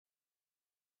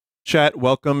Chat,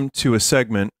 welcome to a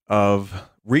segment of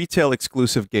retail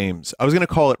exclusive games. I was going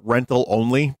to call it rental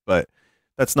only, but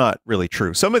that's not really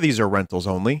true. Some of these are rentals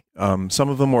only. Some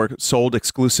of them are sold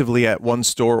exclusively at one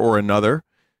store or another.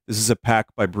 This is a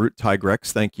pack by Brute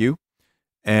Tigrex, thank you.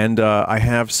 And I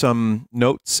have some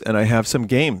notes and I have some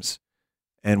games,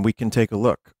 and we can take a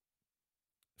look.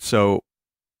 So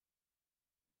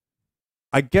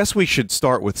I guess we should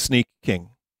start with Sneak King.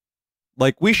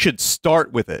 Like, we should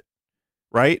start with it,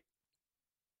 right?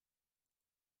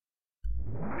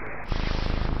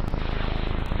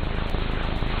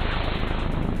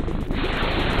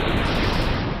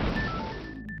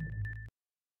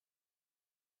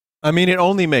 I mean, it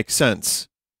only makes sense.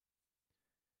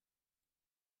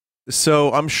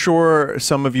 So I'm sure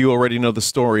some of you already know the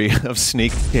story of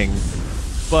Sneak King,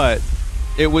 but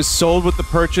it was sold with the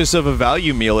purchase of a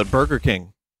value meal at Burger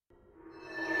King.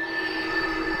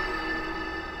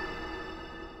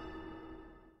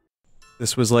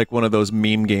 This was like one of those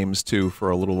meme games, too, for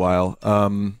a little while.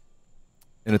 And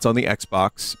it's on the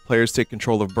Xbox. Players take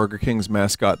control of Burger King's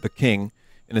mascot, the King,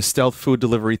 in a stealth food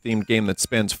delivery-themed game that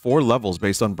spans 4 levels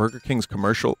based on Burger King's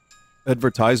commercial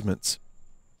advertisements.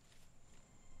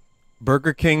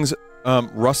 Burger King's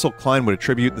Russell Klein would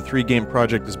attribute the 3-game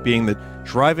project as being the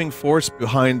driving force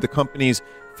behind the company's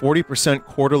 40%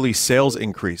 quarterly sales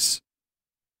increase.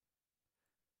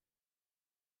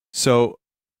 So,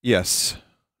 yes,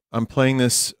 I'm playing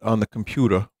this on the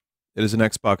computer. It is an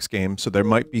Xbox game, so there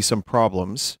might be some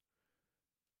problems.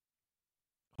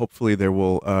 Hopefully there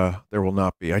will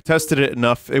not be. I tested it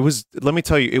enough. It was, let me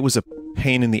tell you, it was a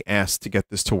pain in the ass to get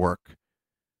this to work.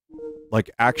 Like,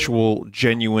 actual,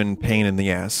 genuine pain in the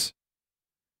ass.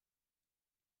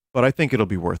 But I think it'll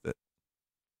be worth it.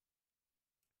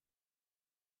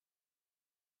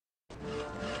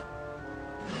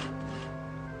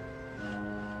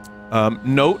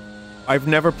 Note, I've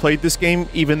never played this game,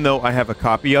 even though I have a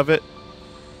copy of it,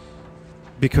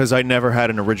 because I never had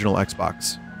an original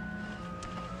Xbox.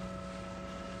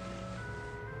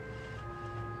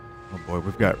 Oh boy,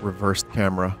 we've got reversed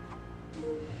camera.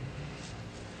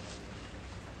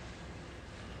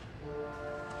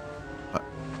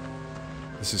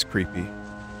 This is creepy.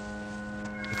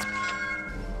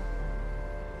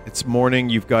 It's morning,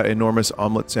 you've got enormous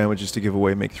omelet sandwiches to give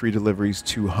away. Make 3 deliveries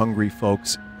to hungry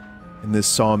folks in this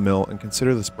sawmill and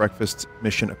consider this breakfast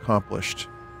mission accomplished.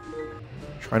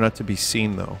 Try not to be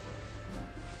seen, though.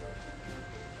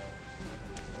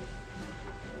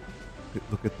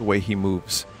 Look at the way he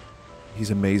moves.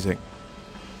 He's amazing.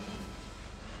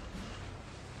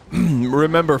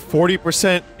 Remember,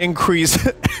 40% increase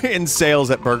in sales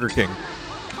at Burger King.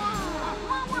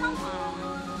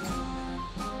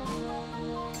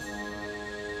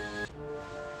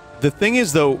 The thing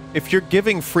is, though, if you're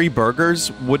giving free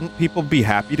burgers, wouldn't people be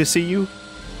happy to see you?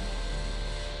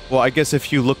 Well, I guess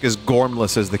if you look as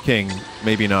gormless as the King,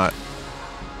 maybe not.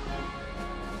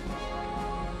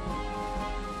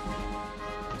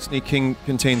 Sneak King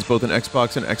contains both an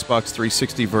Xbox and Xbox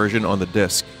 360 version on the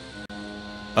disc.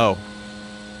 Oh.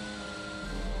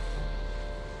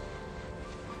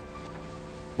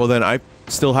 Well then, I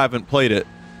still haven't played it.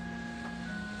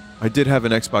 I did have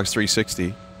an Xbox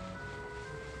 360.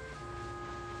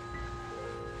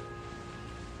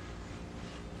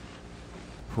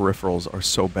 Peripherals are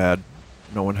so bad.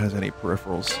 No one has any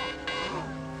peripherals.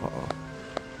 Uh-oh.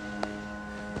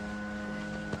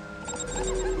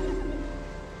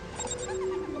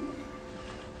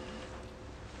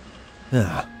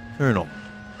 Ah, Infernal.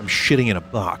 I'm shitting in a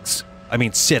box. I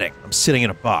mean sitting. I'm sitting in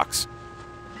a box.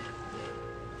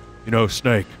 You know,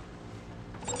 Snake.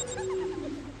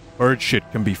 Bird shit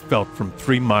can be felt from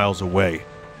 3 miles away.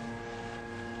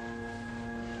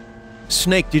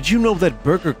 Snake, did you know that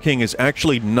Burger King is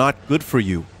actually not good for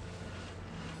you?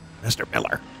 Master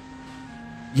Miller.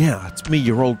 Yeah, it's me,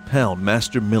 your old pal,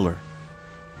 Master Miller.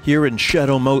 Here in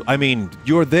Shadow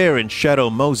you're there in Shadow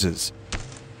Moses.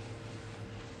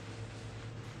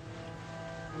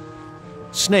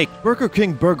 Snake, Burger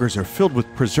King burgers are filled with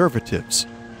preservatives.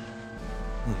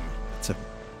 That's an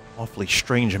awfully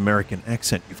strange American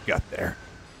accent you've got there.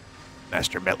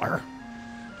 Master Miller.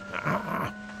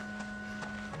 Ah.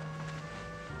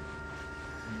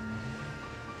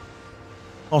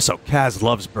 Also, Kaz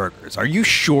loves burgers. Are you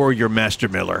sure you're Master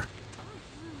Miller?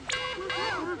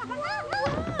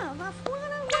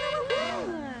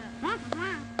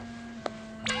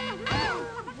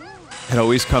 It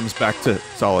always comes back to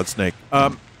Solid Snake.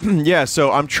 Yeah,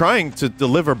 so I'm trying to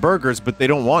deliver burgers, but they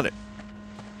don't want it.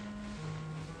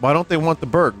 Why don't they want the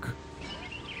burg?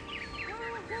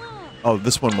 Oh,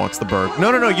 this one wants the burg.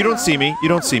 No, no, no, you don't see me. You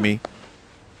don't see me.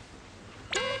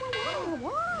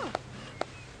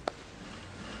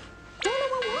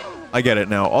 I get it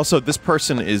now. Also, this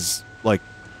person is, like,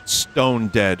 stone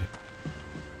dead.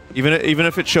 Even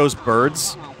if it shows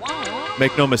birds,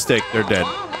 make no mistake, they're dead.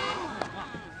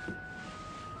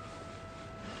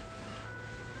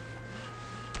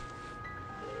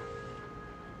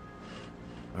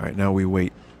 Alright, now we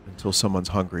wait until someone's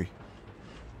hungry.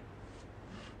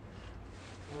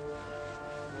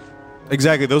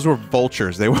 Exactly, those were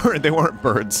vultures. They weren't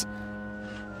birds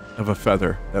of a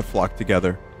feather that flocked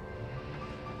together.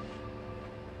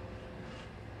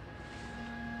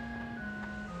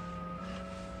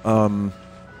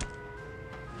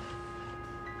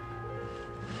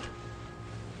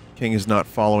 King is not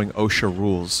following OSHA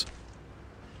rules.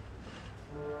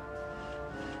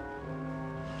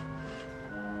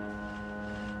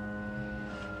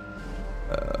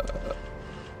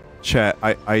 Chat,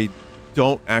 I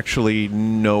don't actually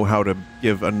know how to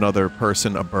give another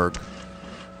person a burg.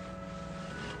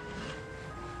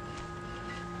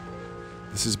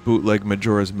 This is bootleg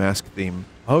Majora's Mask theme.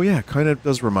 Oh yeah, kind of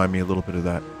does remind me a little bit of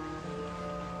that.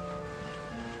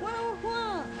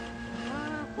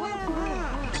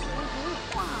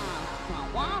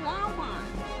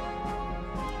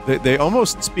 They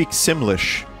almost speak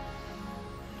Simlish.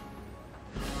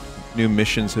 New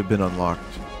missions have been unlocked.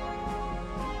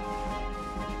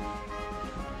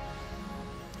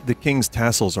 The king's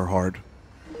tassels are hard.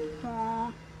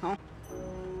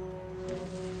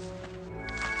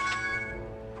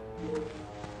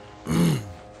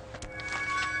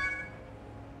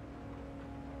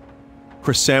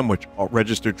 Chris Sandwich,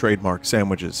 registered trademark,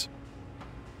 sandwiches.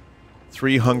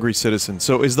 3 hungry citizens.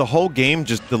 So is the whole game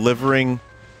just delivering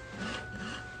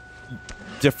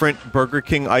different Burger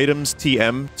King items,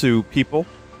 TM, to people?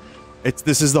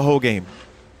 This is the whole game.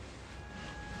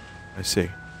 I see.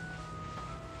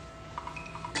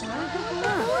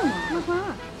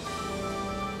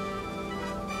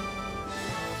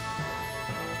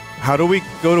 How do we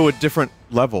go to a different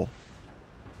level?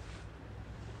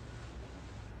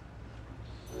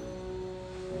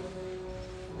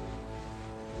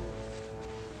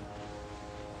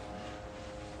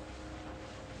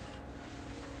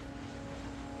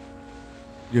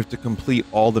 You have to complete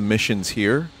all the missions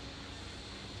here.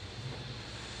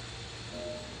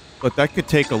 But that could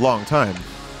take a long time.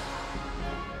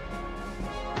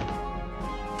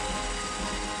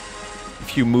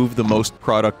 If you move the most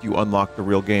product, you unlock the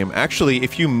real game. Actually,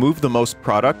 if you move the most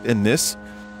product in this,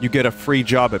 you get a free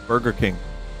job at Burger King.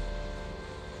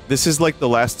 This is like the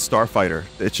last Starfighter.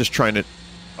 It's just trying to...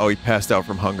 Oh, he passed out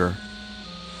from hunger.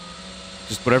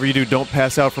 Just whatever you do, don't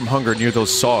pass out from hunger near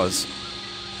those saws.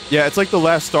 Yeah, it's like the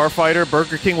last Starfighter.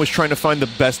 Burger King was trying to find the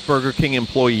best Burger King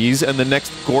employees and the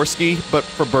next Gorski, but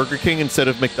for Burger King instead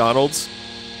of McDonald's.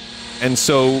 And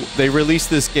so they released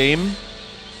this game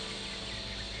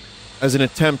as an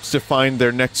attempt to find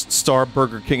their next star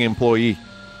Burger King employee.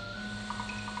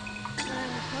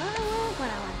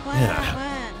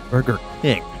 Yeah, Burger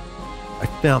King. I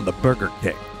found the Burger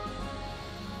King.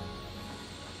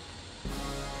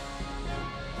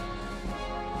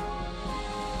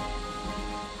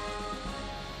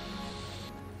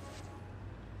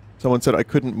 Someone said I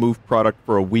couldn't move product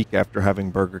for a week after having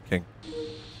Burger King.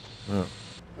 Oh.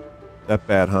 That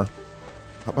bad, huh?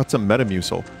 How about some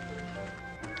Metamucil?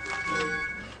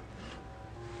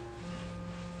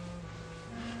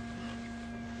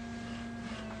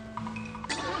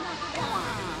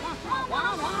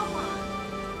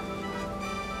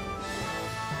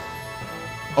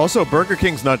 Also, Burger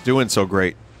King's not doing so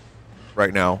great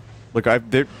right now. Look,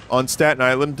 they're on Staten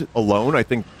Island alone, I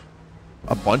think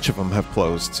a bunch of them have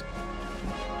closed.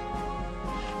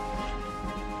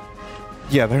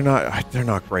 Yeah, they're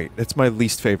not great. It's my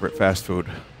least favorite fast food.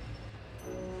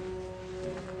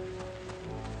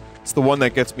 It's the one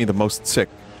that gets me the most sick.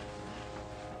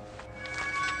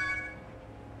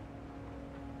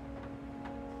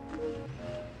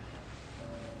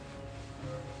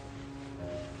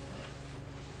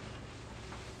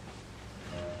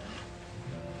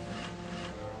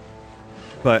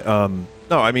 But,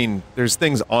 no, I mean, there's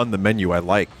things on the menu I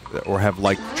like, or have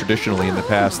liked traditionally in the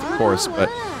past, of course, but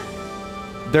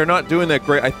they're not doing that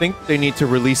great. I think they need to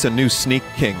release a new Sneak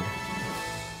King.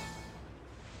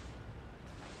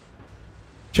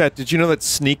 Chat, did you know that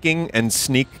sneaking and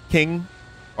Sneak King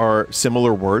are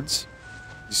similar words?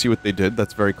 You see what they did?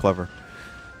 That's very clever.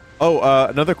 Oh,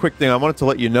 another quick thing I wanted to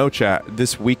let you know, chat.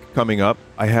 This week coming up,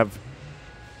 I have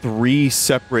 3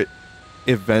 separate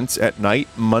events at night,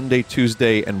 Monday,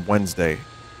 Tuesday, and Wednesday.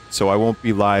 So I won't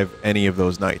be live any of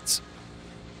those nights.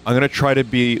 I'm going to try to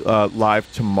be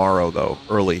live tomorrow, though,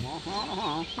 early.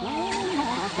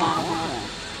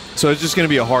 So it's just going to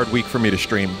be a hard week for me to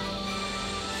stream.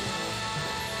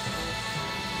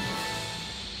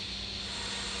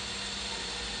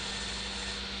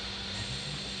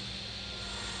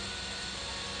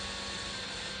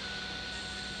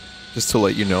 Just to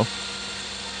let you know.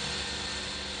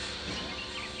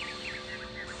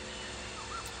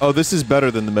 Oh, this is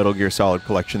better than the Metal Gear Solid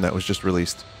collection that was just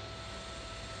released.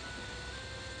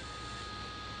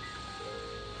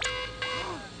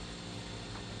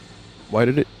 Why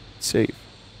did it save?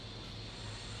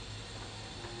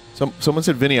 Someone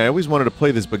said, Vinny, I always wanted to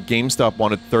play this, but GameStop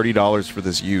wanted $30 for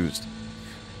this used.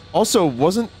 Also,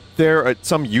 wasn't there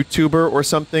some YouTuber or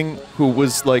something who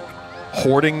was, like,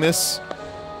 hoarding this?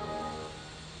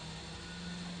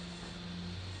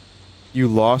 You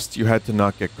lost, you had to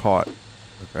not get caught.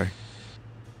 Okay.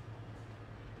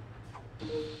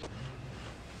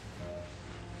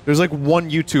 There's, like, one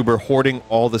YouTuber hoarding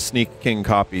all the Sneak King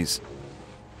copies.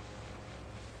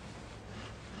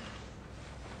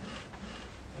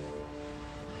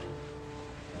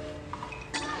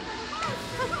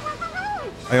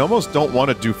 I almost don't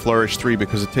want to do Flourish 3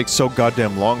 because it takes so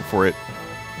goddamn long for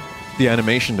the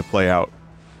animation to play out.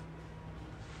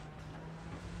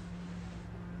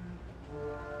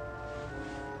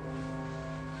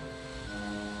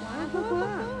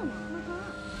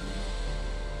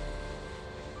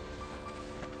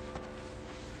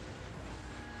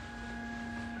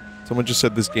 Someone just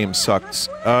said this game sucks.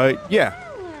 Yeah.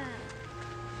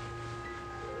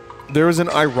 There is an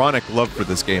ironic love for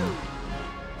this game.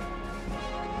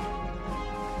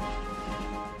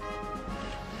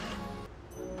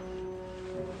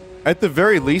 At the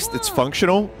very least, it's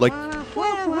functional. Like,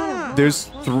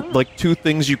 there's like 2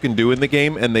 things you can do in the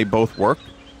game, and they both work.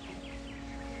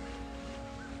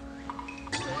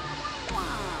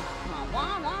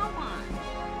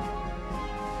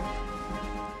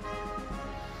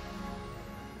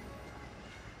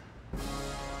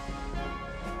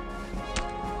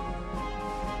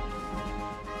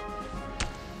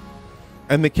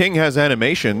 And the king has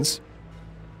animations.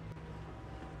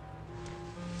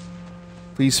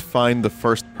 Please find the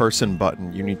first person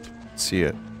button. You need to see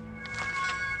it.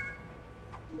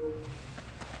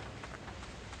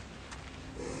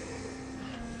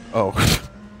 Oh.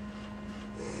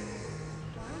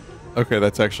 Okay,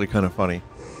 that's actually kind of funny.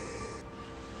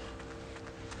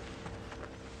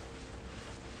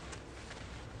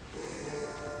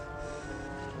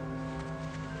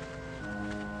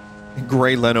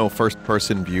 Gray Leno first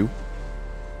person view.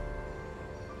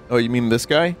 Oh, you mean this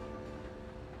guy?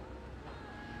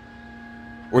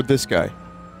 Or this guy?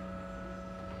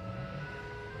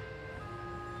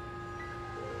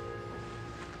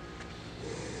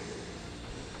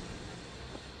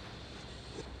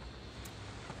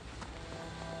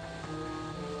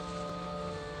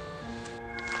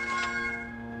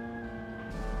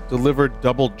 Delivered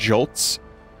double jolts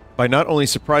by not only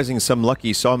surprising some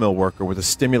lucky sawmill worker with a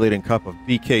stimulating cup of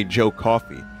BK Joe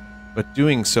coffee, but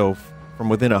doing so from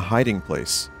within a hiding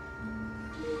place.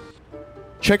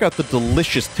 Check out the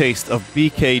delicious taste of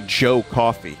BK Joe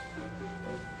coffee.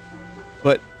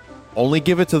 But only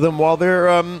give it to them while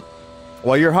they're,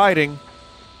 while you're hiding.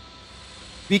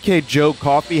 BK Joe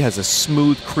coffee has a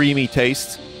smooth, creamy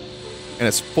taste, and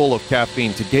it's full of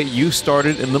caffeine to get you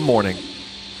started in the morning.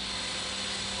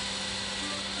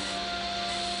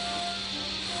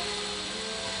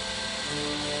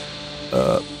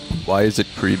 Why is it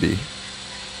creamy?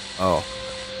 Oh.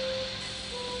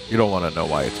 You don't want to know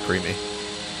why it's creamy.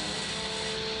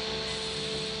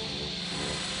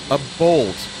 A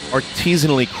bold,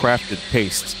 artisanally crafted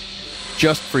paste.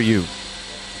 Just for you.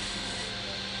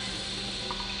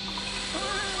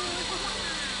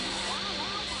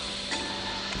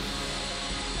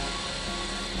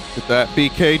 Get that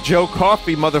BK Joe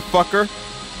coffee, motherfucker.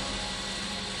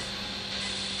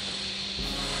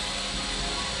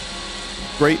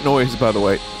 Great noise, by the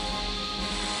way.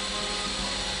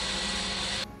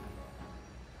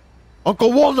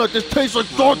 Uncle Walnut, this tastes like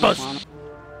sawdust!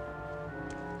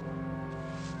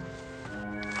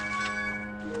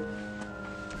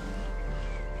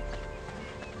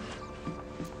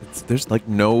 There's like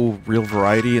no real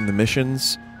variety in the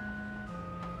missions.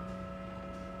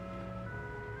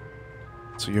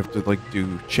 So you have to like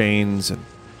do chains, and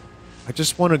I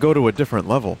just want to go to a different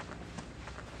level.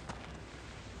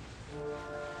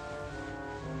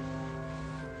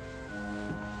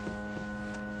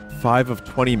 5 of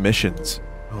 20 missions.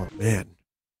 Oh, man.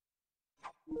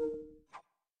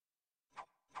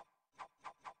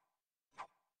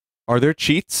 Are there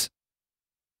cheats?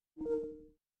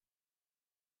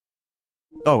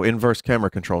 Oh, inverse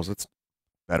camera controls. That's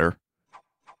better.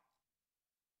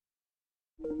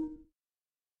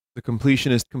 The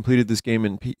completionist completed this game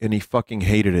and he fucking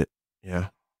hated it. Yeah.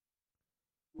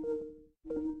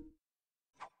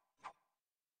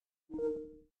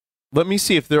 Let me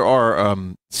see if there are,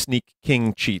 Sneak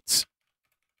King cheats.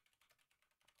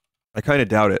 I kind of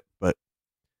doubt it, but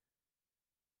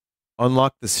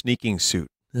unlock the sneaking suit.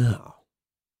 Oh.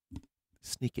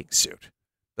 Sneaking suit.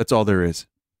 That's all there is.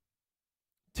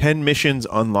 10 missions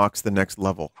unlocks the next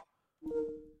level.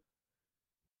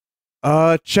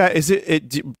 Chat, is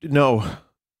it no.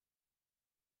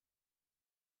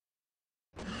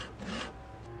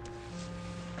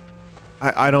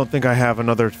 I don't think I have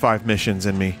another 5 missions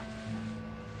in me.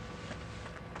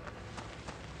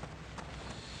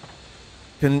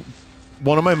 Can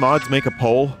one of my mods make a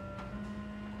poll?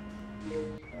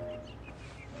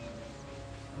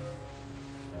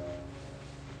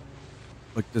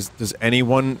 Like, does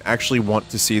anyone actually want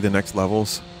to see the next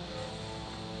levels?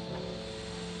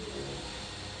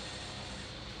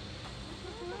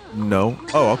 No?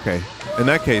 Oh, okay. In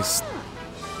that case,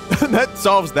 that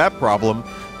solves that problem.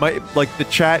 The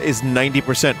chat is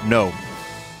 90% no.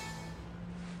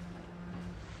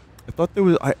 I thought there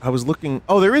was... I was looking...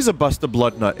 Oh, there is a Bust a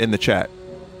Blood Nut in the chat.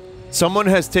 Someone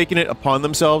has taken it upon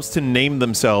themselves to name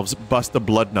themselves Bust a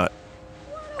Blood Nut.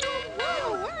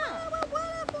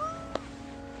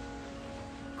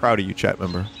 Proud of you, chat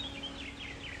member.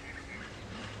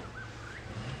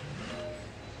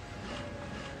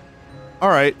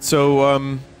 Alright,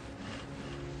 so,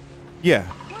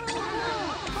 yeah.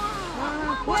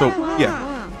 So, yeah.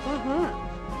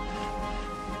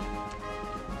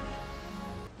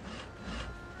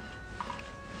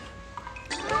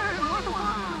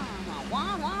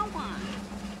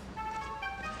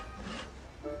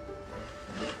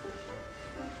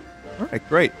 Alright,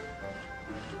 great. I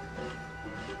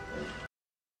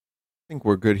think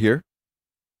we're good here.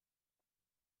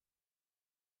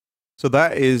 So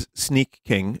that is Sneak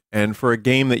King, and for a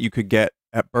game that you could get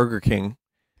at Burger King,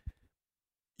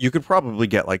 you could probably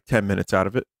get like 10 minutes out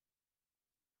of it,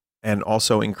 and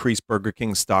also increase Burger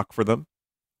King's stock for them.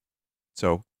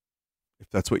 So, if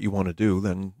that's what you want to do,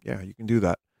 then yeah, you can do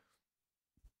that.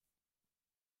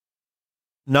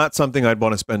 Not something I'd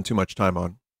want to spend too much time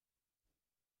on.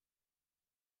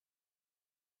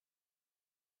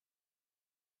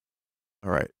 All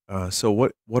right, so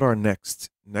what are next?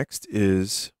 Next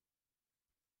is...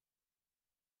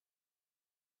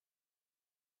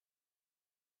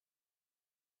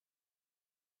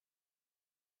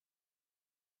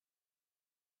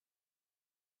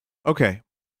 Okay.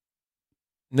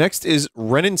 Next is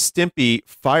Ren and Stimpy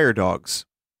Fire Dogs.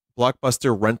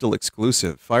 Blockbuster rental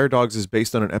exclusive. Fire Dogs is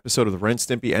based on an episode of the Ren and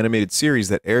Stimpy animated series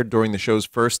that aired during the show's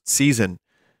first season,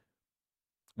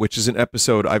 which is an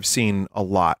episode I've seen a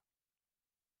lot.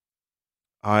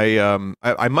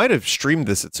 I might have streamed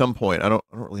this at some point. I don't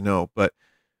really know, but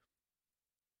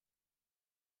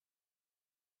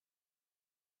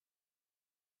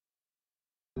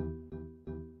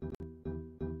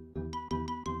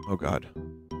oh god.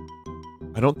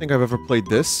 I don't think I've ever played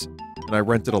this, and I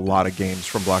rented a lot of games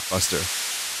from Blockbuster.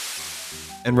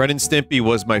 And Ren and Stimpy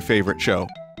was my favorite show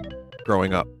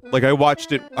growing up. Like, I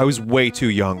watched it, I was way too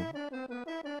young.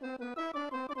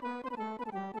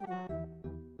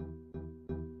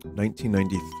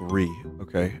 $1993.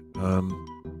 Okay.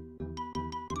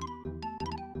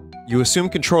 You assume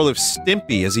control of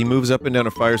Stimpy as he moves up and down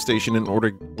a fire station in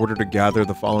order to gather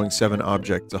the following 7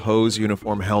 objects: a hose,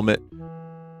 uniform, helmet,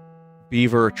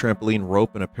 beaver, a trampoline,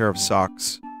 rope, and a pair of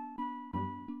socks.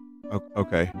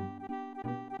 Okay.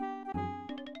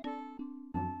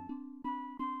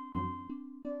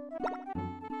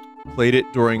 Played it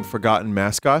during Forgotten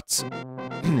Mascots.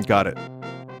 Got it.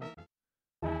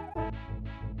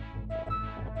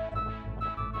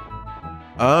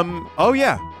 Oh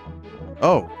yeah.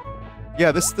 Oh.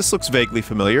 Yeah, this looks vaguely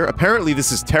familiar. Apparently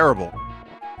this is terrible.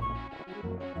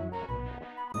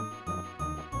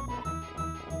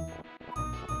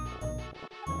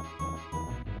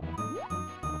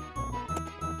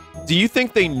 Do you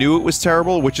think they knew it was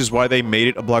terrible, which is why they made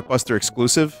it a Blockbuster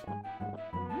exclusive?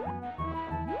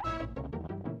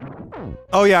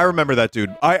 Oh yeah, I remember that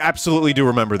dude. I absolutely do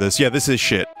remember this. Yeah, this is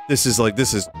shit. This is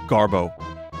garbo.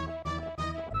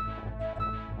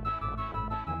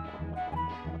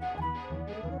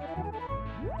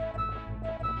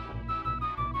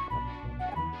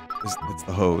 It's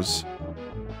the hose.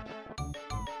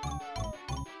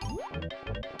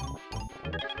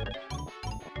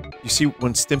 You see,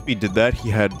 when Stimpy did that, he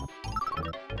had...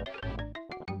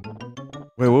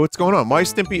 Wait, what's going on? Why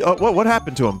is Stimpy... Oh, what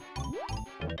happened to him?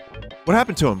 What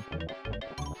happened to him?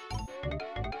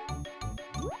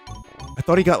 I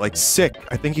thought he got, like, sick.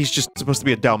 I think he's just supposed to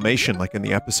be a Dalmatian, like in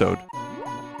the episode.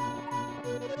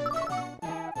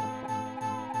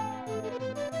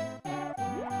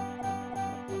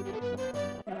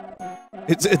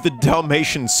 It's the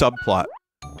Dalmatian subplot.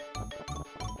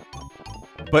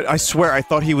 But I swear I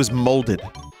thought he was molded.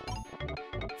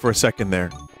 For a second there.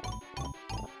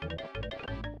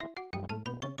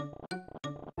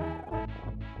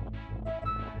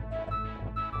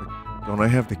 Don't I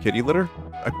have the kitty litter?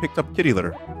 I picked up kitty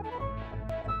litter.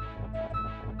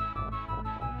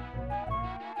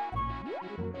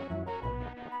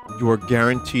 You are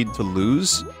guaranteed to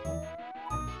lose?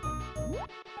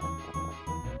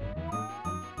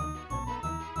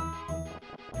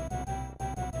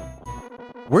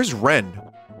 Where's Ren?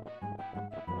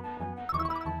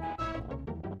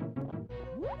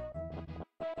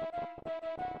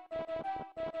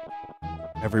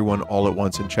 Everyone all at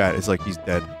once in chat is like he's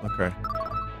dead. Okay.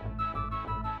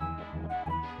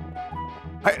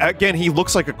 Again, he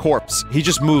looks like a corpse. He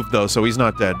just moved, though, so he's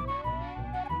not dead.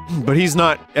 But he's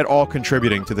not at all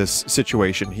contributing to this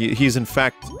situation. He's in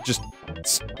fact just,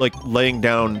 like, laying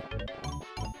down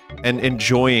and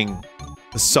enjoying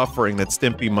the suffering that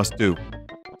Stimpy must do.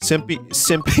 Simpy...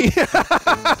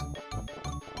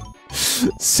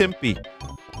 Simpy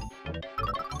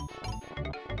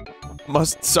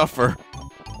must suffer.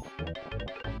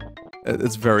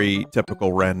 It's very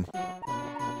typical Ren.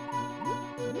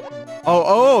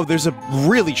 Oh, there's a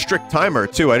really strict timer,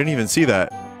 too. I didn't even see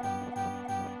that.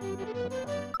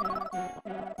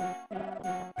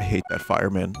 I hate that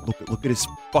fireman. Look at his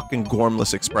fucking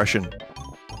gormless expression.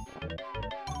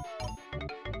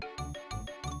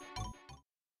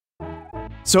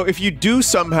 So if you do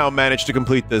somehow manage to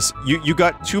complete this, you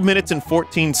got 2 minutes and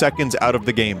 14 seconds out of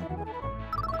the game.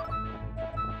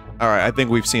 Alright, I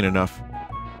think we've seen enough.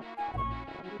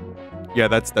 Yeah,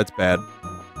 that's bad.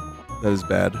 That is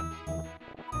bad.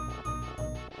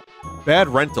 Bad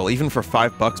rental, even for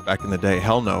 $5 back in the day.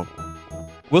 Hell no.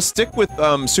 We'll stick with,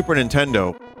 Super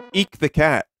Nintendo. Eek the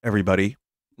Cat, everybody.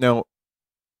 Now,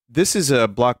 this is a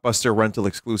Blockbuster rental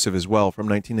exclusive as well from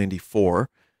 1994.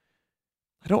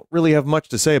 I don't really have much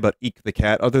to say about Eek the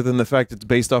Cat, other than the fact it's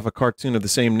based off a cartoon of the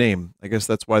same name. I guess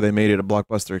that's why they made it a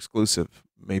Blockbuster exclusive.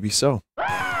 Maybe so.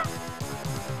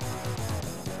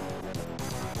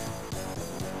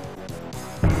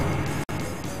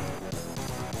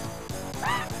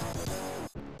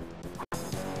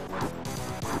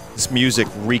 This music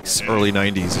reeks early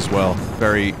 90s as well.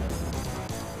 Very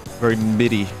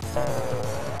MIDI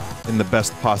in the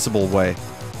best possible way.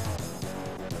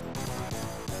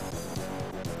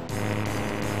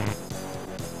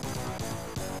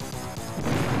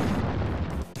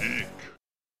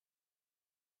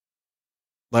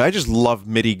 Like, I just love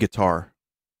MIDI guitar.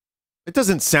 It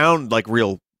doesn't sound like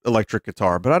real electric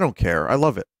guitar, but I don't care. I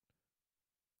love it.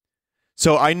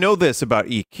 So I know this about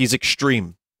Eek. He's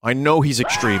extreme. I know he's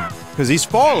extreme, because he's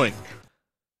falling!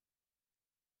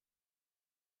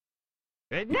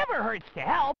 It never hurts to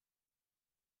help!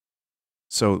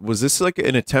 So, was this like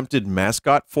an attempted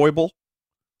mascot foible?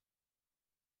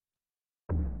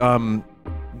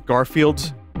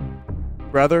 Garfield?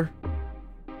 Rather?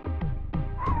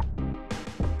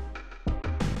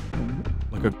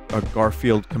 Like a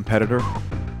Garfield competitor?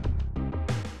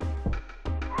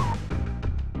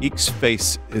 Eek's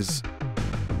face is...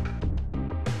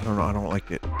 I don't know, I don't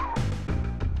like it.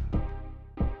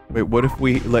 Wait, what if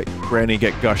we let Granny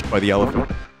get gushed by the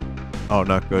elephant? Oh,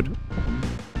 not good.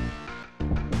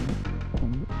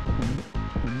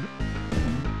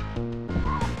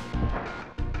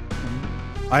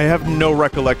 I have no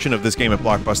recollection of this game at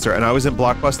Blockbuster, and I was in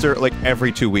Blockbuster, like,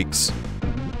 every 2 weeks.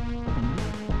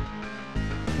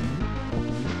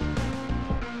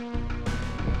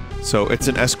 So, it's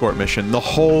an escort mission. The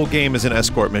whole game is an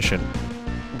escort mission.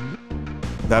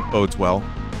 That bodes well.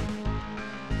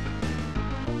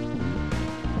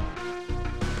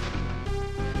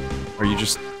 Are you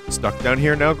just stuck down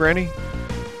here now, Granny?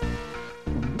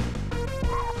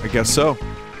 I guess so.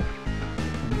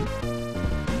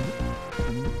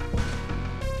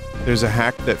 There's a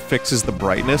hack that fixes the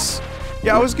brightness.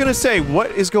 Yeah, I was gonna say,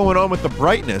 what is going on with the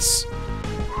brightness?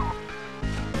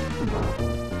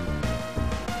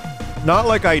 Not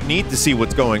like I need to see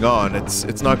what's going on.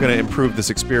 It's not gonna improve this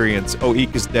experience. Oh,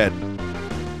 Eek is dead.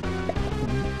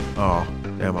 Oh,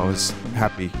 damn, I was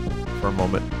happy for a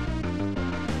moment.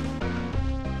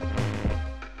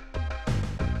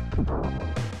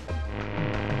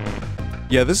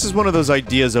 Yeah, this is one of those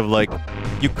ideas of like,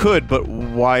 you could, but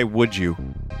why would you?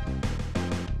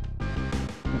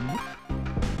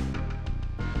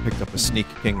 Picked up a Sneak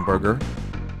King burger.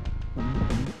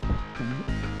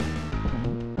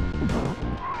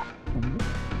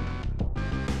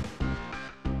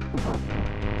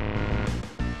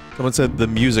 Someone said the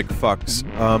music fucks.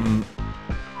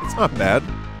 It's not bad.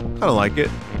 Kinda like it.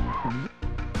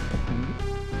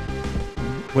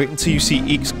 Wait until you see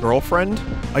Eek's girlfriend?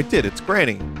 I did, it's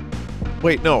Granny.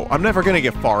 Wait, no, I'm never gonna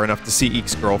get far enough to see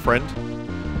Eek's girlfriend.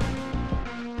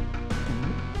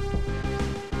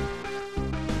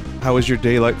 How was your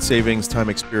daylight savings time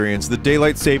experience? The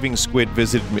daylight saving squid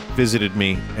visited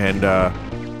me, and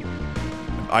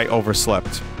I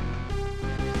overslept.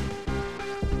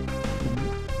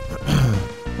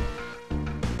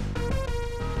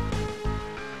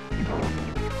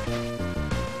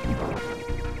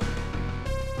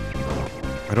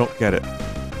 I don't get it.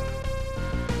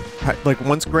 Like,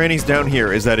 once Granny's down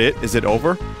here, is that it? Is it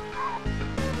over?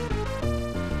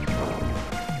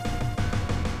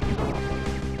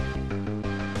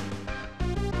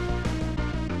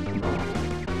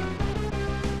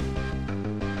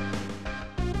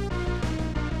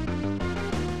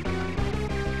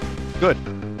 Good.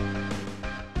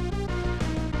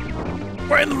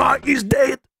 Grandma is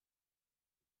dead!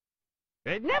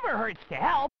 It never hurts to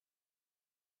help.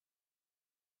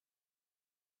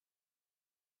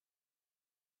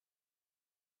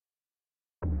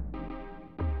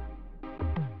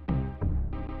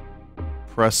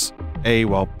 Press A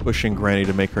while pushing Granny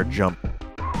to make her jump.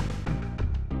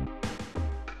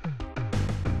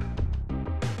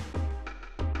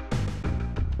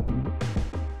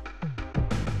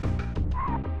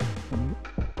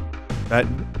 That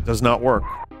does not work.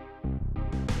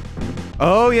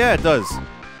 Oh yeah, it does.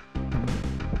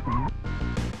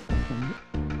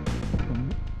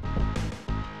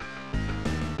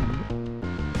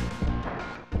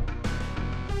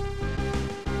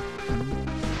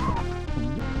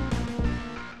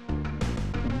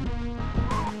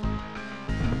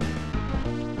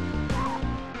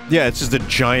 Yeah, it's just a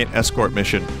giant escort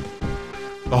mission.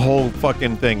 The whole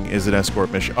fucking thing is an escort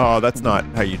mission. Oh, that's not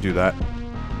how you do that.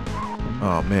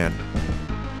 Oh, man.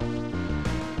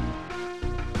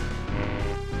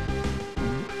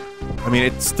 I mean,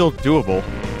 it's still doable.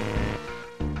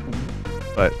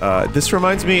 But, this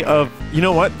reminds me of... You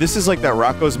know what? This is like that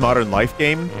Rocko's Modern Life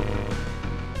game.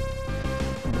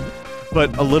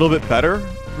 But a little bit better,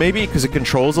 maybe, because it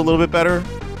controls a little bit better.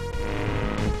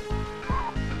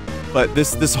 But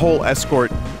this whole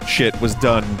escort shit was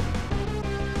done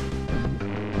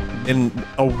in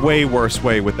a way worse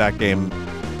way with that game.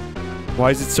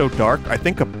 Why is it so dark? I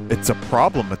think it's a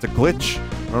problem. It's a glitch.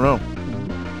 I don't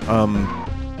know.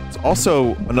 It's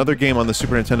also another game on the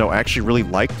Super Nintendo I actually really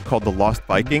liked called The Lost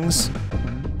Vikings.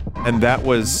 And that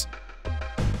was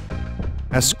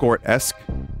escort-esque.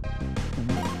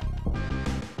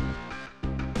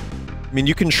 I mean,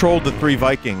 you controlled the 3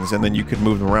 Vikings, and then you could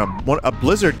move them around. A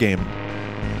Blizzard game.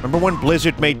 Remember when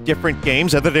Blizzard made different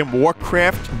games other than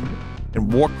Warcraft?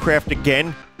 And Warcraft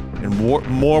again? And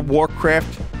more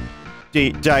Warcraft?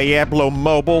 Diablo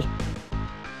Mobile?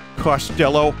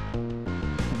 Costello?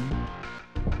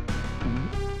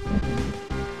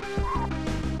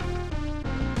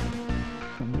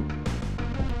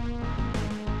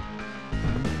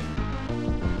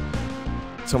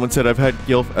 Someone said, I've had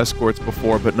Gilf escorts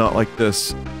before, but not like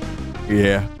this.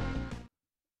 Yeah.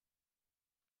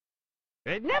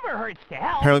 It never hurts to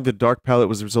help. Apparently the dark palette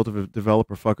was the result of a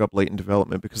developer fuck-up late in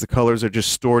development, because the colors are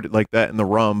just stored like that in the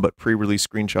ROM, but pre-release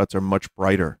screenshots are much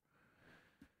brighter.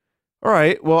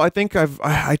 Alright, well, I think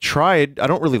I tried. I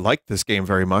don't really like this game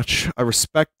very much. I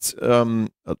respect, I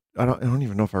don't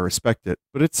even know if I respect it,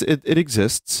 but it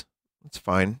exists. It's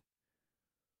fine.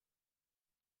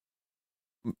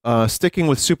 Sticking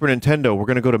with Super Nintendo, we're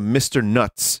gonna go to Mr.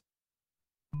 Nutz.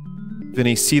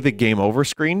 Vinny, see the game over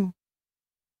screen?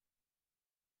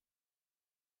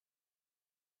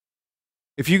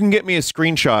 If you can get me a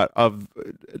screenshot of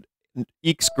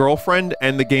Eek's girlfriend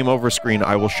and the game over screen,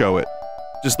 I will show it.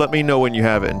 Just let me know when you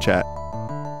have it in chat.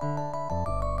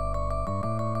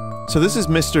 So this is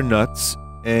Mr. Nutz,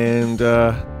 and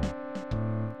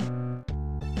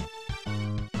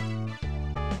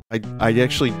I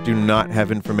actually do not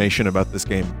have information about this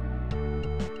game.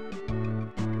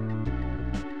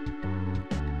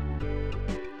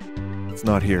 It's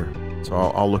not here, so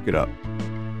I'll look it up.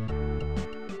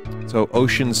 So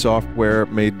Ocean Software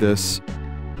made this.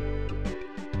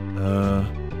 The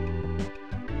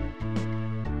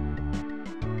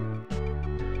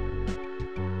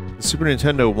Super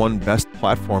Nintendo won Best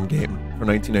Platform Game for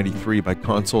 1993 by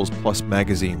Consoles Plus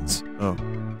Magazines. Oh.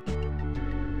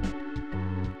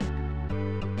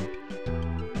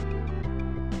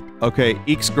 Okay,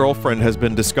 Eek's girlfriend has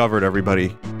been discovered,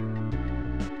 everybody.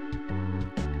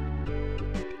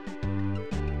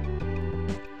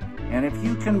 And if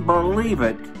you can believe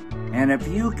it, and if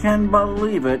you can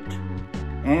believe it,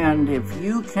 and if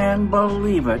you can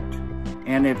believe it,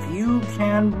 and if you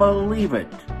can believe it,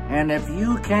 and if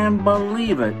you can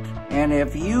believe it, And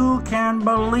if you can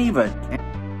believe it...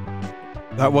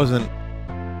 That wasn't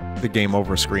the game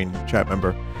over screen, chat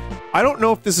member. I don't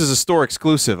know if this is a store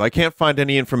exclusive. I can't find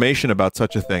any information about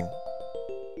such a thing.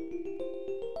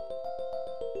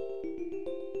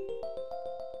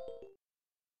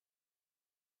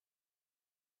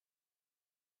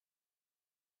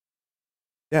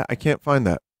 Yeah, I can't find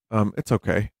that. It's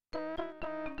okay.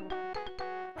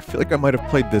 I feel like I might have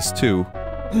played this too.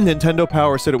 Nintendo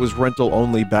Power said it was rental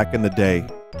only back in the day.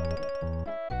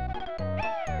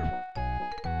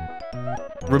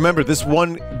 Remember, this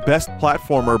won Best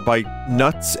Platformer by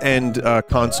Nutz and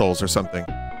Consoles or something.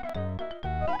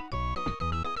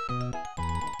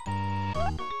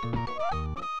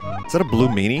 Is that a blue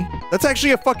meanie? That's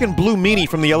actually a fucking blue meanie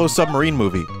from the Yellow Submarine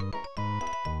movie.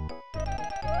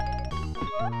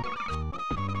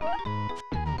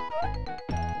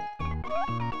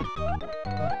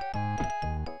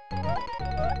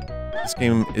 This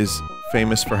game is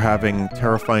famous for having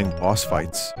terrifying boss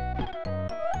fights.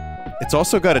 It's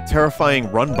also got a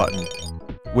terrifying run button,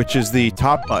 which is the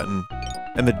top button,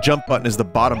 and the jump button is the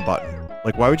bottom button.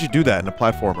 Like, why would you do that in a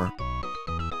platformer?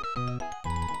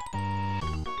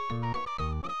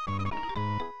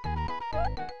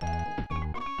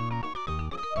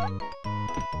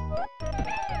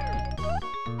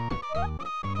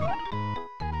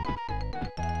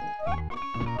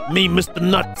 Me, Mr.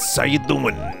 Nutz, how you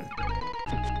doing?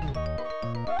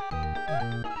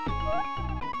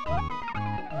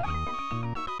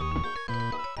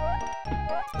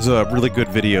 There's a really good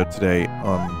video today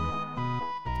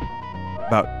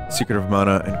about Secret of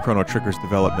Mana and Chrono Trigger's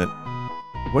development.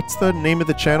 What's the name of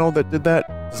the channel that did that?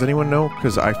 Does anyone know?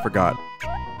 Because I forgot.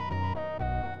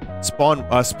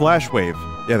 Splash Wave.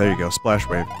 Yeah, there you go, Splash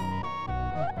Wave.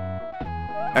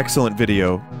 Excellent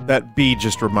video. That B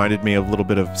just reminded me a little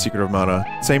bit of Secret of Mana.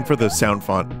 Same for the sound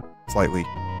font, slightly.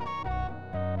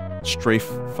 Strafe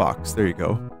Fox, there you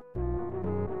go.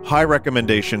 High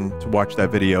recommendation to watch that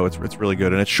video. It's really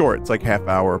good, and it's short. It's like half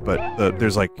hour, but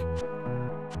there's like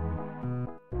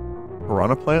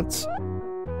piranha plants.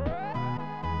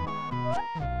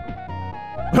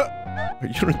 Are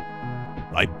you a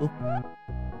Bible?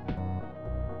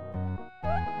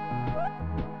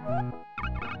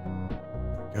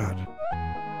 God,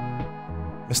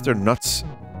 Mr. Nutz,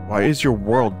 why is your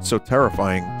world so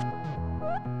terrifying?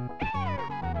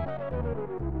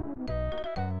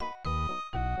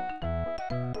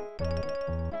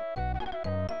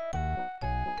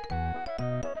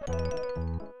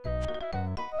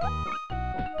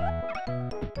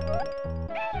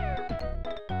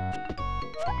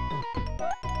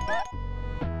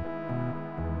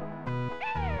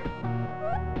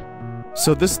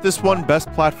 So this won Best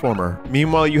Platformer.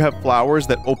 Meanwhile, you have flowers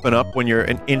that open up when you're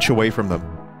an inch away from them.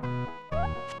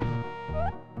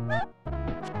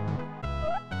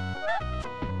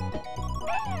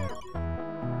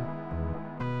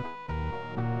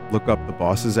 Look up the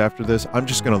bosses after this. I'm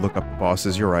just gonna look up the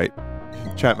bosses, you're right.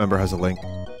 Chat member has a link.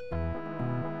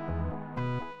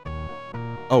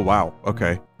 Oh, wow,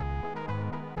 okay.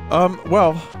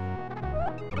 Well...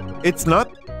 It's not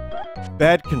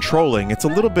bad controlling. It's a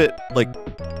little bit, like...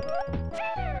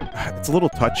 It's a little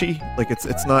touchy. Like,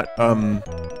 it's not, I don't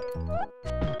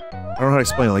know how to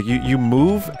explain it. Like, you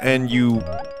move and you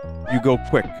go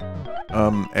quick.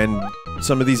 And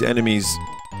some of these enemies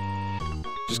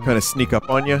just kind of sneak up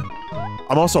on you.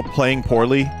 I'm also playing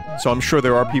poorly, so I'm sure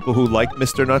there are people who like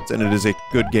Mr. Nutz and it is a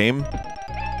good game.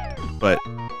 But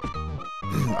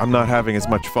I'm not having as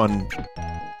much fun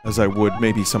as I would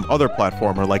maybe some other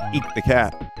platformer like Eat the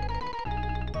Cat.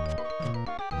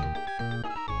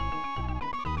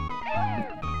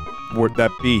 What'd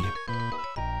that be?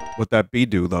 What'd that be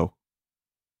do, though?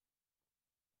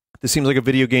 This seems like a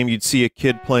video game you'd see a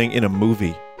kid playing in a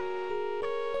movie.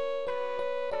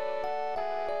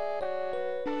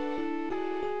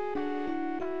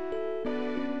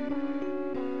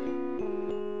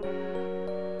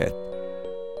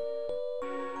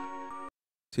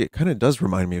 See, it kind of does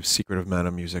remind me of Secret of Mana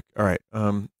music. Alright,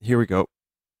 here we go.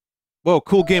 Whoa,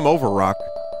 cool game over, Rock.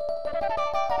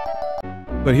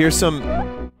 But here's some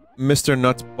Mr.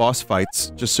 Nutz boss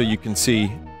fights, just so you can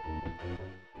see.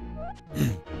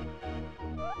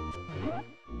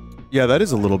 Yeah, that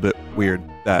is a little bit weird,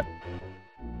 that.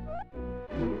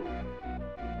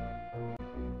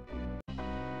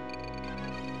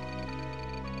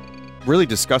 Really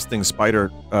disgusting spider,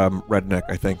 redneck,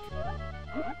 I think.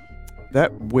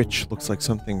 That witch looks like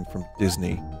something from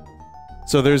Disney.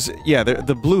 So there's, yeah,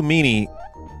 the blue meanie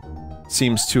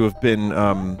seems to have been,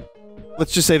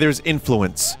 let's just say there's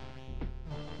influence.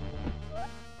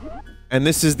 And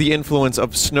this is the influence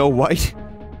of Snow White.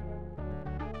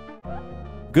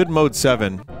 Good Mode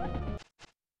 7.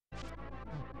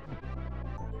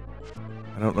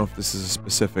 I don't know if this is a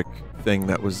specific thing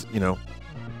that was, you know,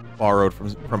 borrowed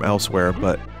from elsewhere,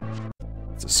 but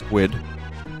it's a squid.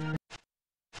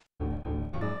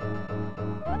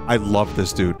 I love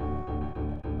this dude.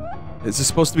 Is this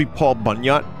supposed to be Paul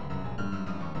Bunyan?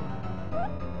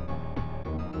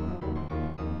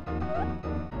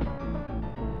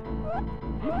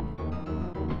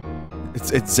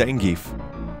 It's Zangief.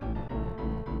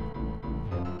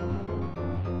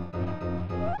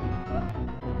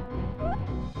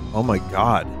 Oh my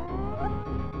god.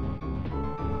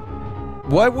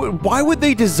 Why would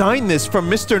they design this from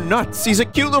Mr. Nutz? He's a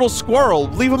cute little squirrel.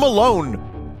 Leave him alone.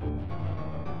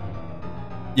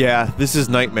 Yeah, this is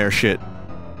nightmare shit.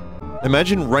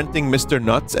 Imagine renting Mr.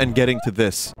 Nutz and getting to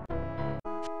this.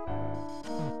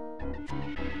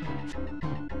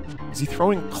 Is he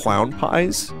throwing clown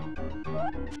pies?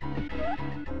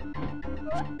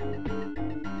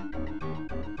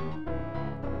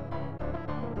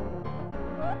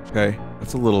 Okay,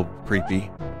 that's a little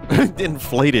creepy.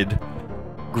 Inflated.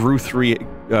 Grew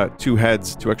two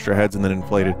extra heads, and then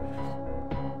inflated.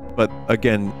 But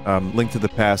again, Link to the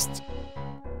Past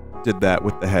did that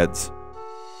with the heads.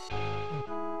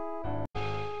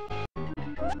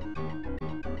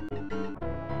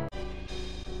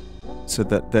 So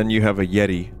that then you have a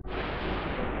Yeti.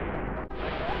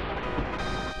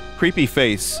 Creepy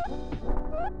face.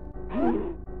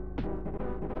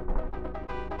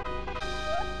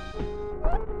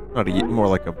 Not a more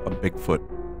like a Bigfoot.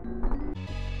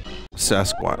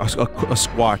 Sasquatch. A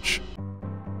Squatch.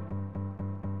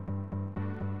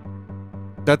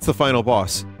 That's the final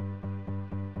boss.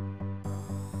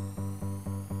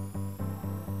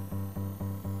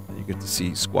 You get to see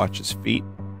Squatch's feet.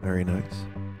 Very nice.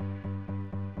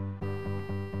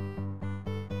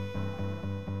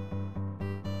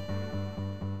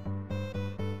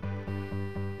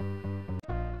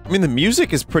 I mean, the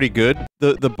music is pretty good.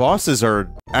 The bosses are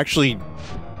actually...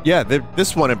 Yeah,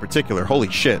 this one in particular. Holy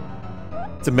shit.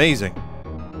 It's amazing.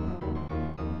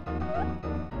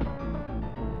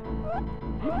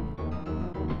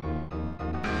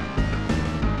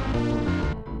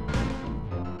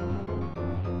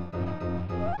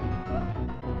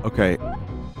 Okay.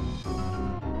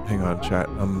 Hang on, chat.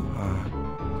 I'm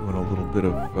doing a little bit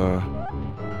of...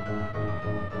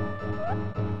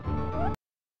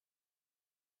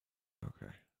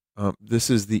 this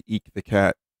is the Eek the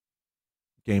Cat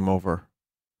game over.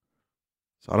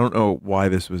 So I don't know why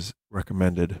this was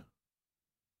recommended.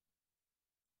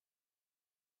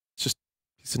 It's just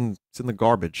it's in the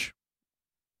garbage.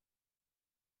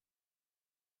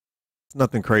 It's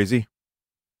nothing crazy.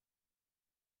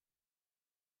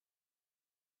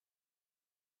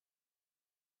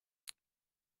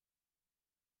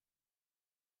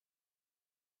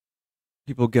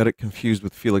 People get it confused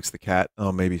with Felix the Cat.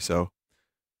 Oh, maybe so.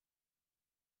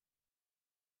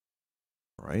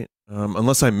 Right?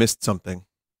 Unless I missed something.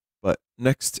 But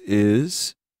next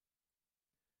is...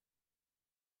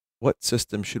 What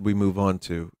system should we move on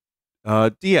to?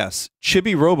 DS.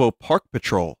 Chibi-Robo Park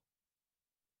Patrol.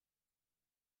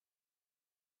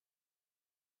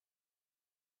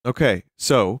 Okay,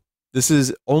 so this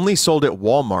is only sold at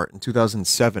Walmart in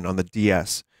 2007 on the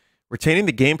DS. Retaining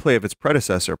the gameplay of its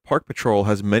predecessor, Park Patrol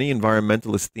has many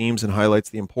environmentalist themes and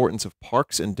highlights the importance of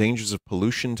parks and dangers of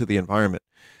pollution to the environment.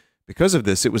 Because of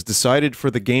this, it was decided for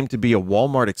the game to be a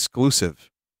Walmart exclusive.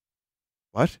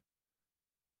 What?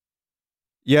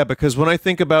 Yeah, because when I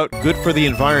think about good for the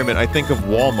environment, I think of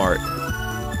Walmart.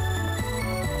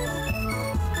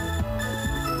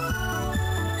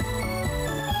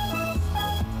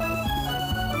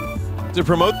 To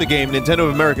promote the game, Nintendo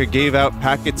of America gave out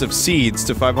packets of seeds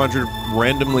to 500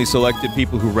 randomly selected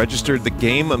people who registered the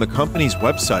game on the company's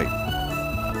website.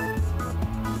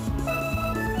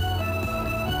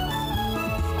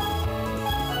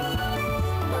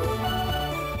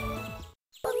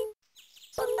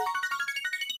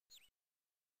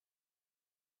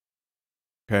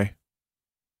 Okay.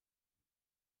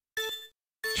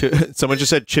 Someone just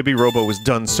said Chibi-Robo was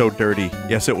done so dirty.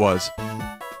 Yes, it was.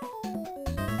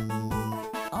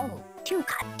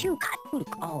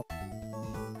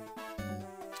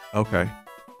 Okay.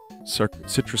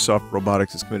 Citrosoft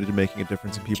Robotics is committed to making a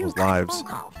difference in people's lives.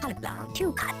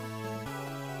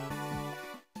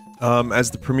 As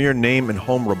the premier name in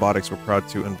home robotics, we're proud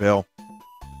to unveil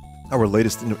our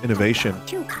latest innovation.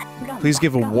 Please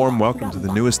give a warm welcome to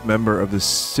the newest member of the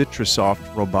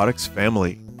Citrosoft Robotics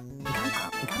family.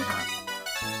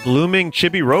 Blooming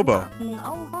Chibi-Robo.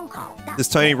 This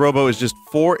tiny robo is just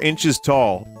 4 inches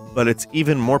tall, but it's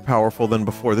even more powerful than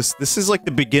before. This is like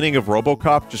the beginning of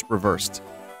RoboCop, just reversed.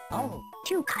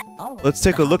 Let's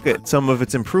take a look at some of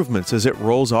its improvements as it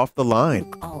rolls off the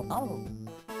line.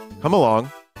 Come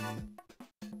along.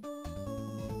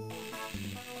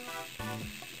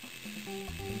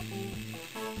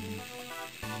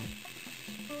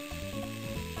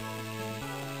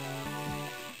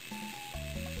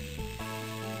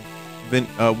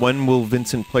 When will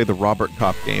Vincent play the Robert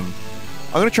Kopp game?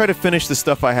 I'm gonna try to finish the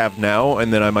stuff I have now,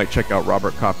 and then I might check out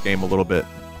Robert Kopp game a little bit.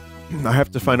 I have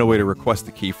to find a way to request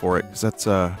a key for it, because that's,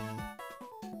 you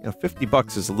know,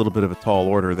 $50 is a little bit of a tall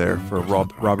order there for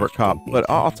Robert Kopp, but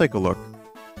I'll take a look.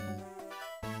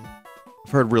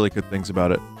 I've heard really good things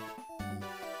about it.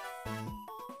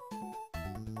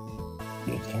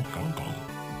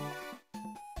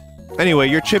 Anyway,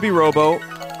 you're Chibi-Robo,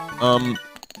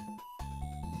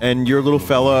 and your little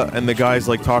fella, and the guy's,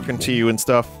 like, talking to you and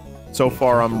stuff. So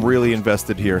far, I'm really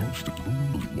invested here.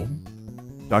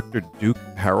 Dr. Duke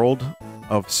Harold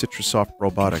of Citrusoft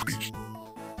Robotics.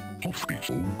 Enough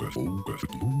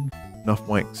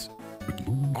wanks.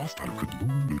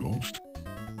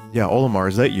 Yeah, Olimar,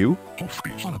 is that you?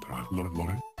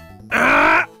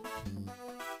 Ah!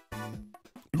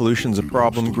 Pollution's a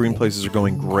problem. Green places are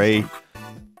going gray.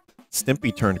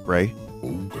 Stimpy turned gray.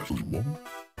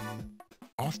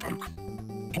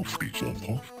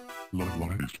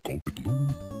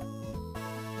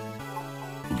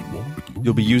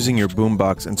 You'll be using your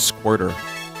boombox and squirter.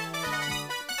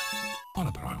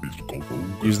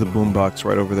 Use the boombox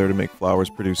right over there to make flowers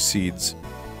produce seeds.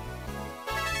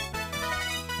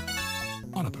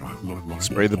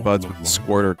 Spray the buds with the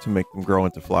squirter to make them grow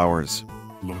into flowers.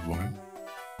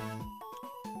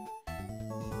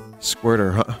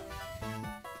 Squirter, huh?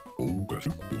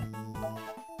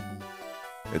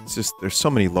 It's just, there's so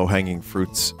many low-hanging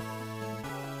fruits.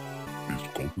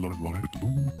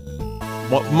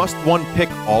 What, must one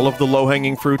pick all of the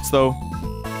low-hanging fruits, though?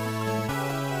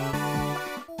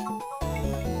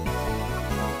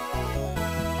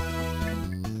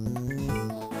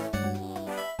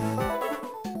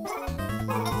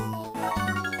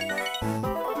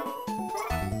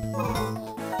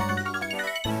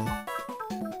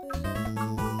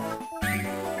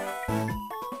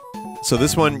 So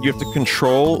this one, you have to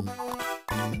control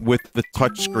with the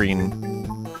touchscreen.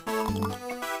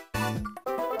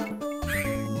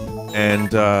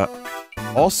 And,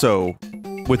 also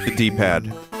with the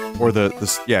D-pad. Or the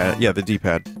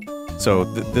D-pad. So,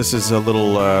 this is a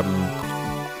little,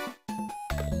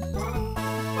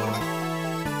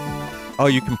 Oh,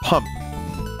 you can pump.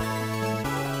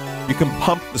 You can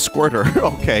pump the squirter.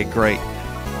 Okay, great.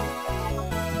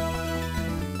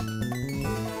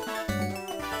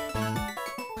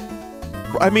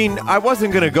 I mean, I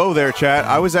wasn't gonna go there, chat.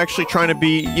 I was actually trying to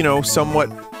be, you know, somewhat,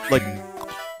 like,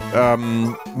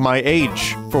 my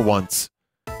age, for once.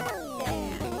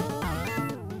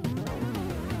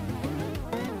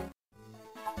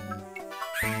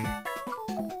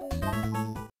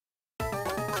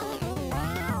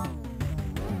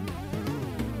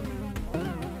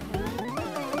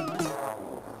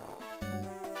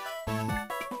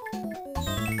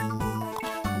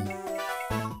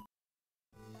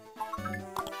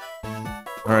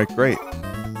 Alright, great.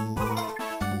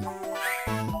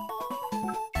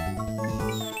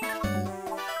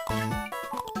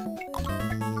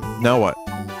 Now what?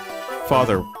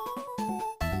 Father.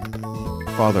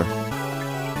 Father.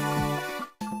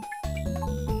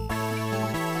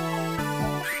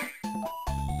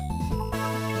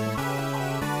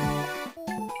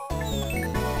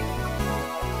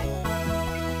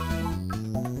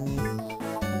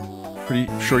 Pretty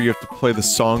sure you have to play the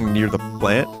song near the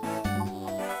plant?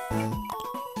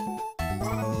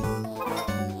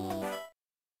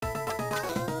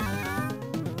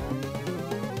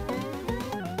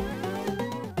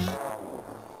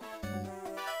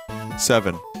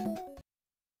 Seven.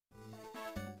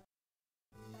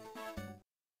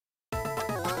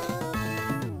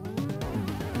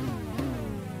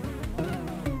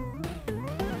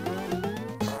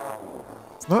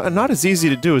 It's not as easy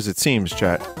to do as it seems,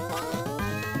 chat.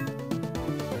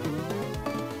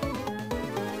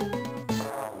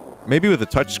 Maybe with a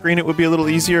touchscreen it would be a little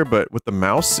easier, but with the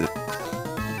mouse, it...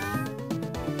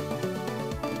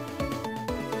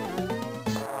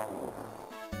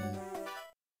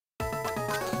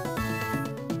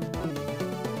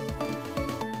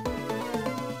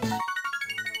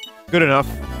 Good enough.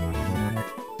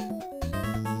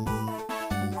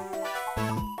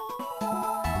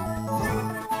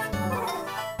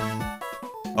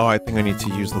 Oh, I think I need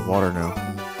to use the water now,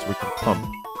 so we can pump.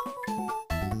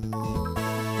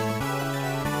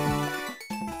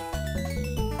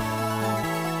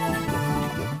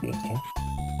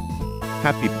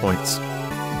 Happy points.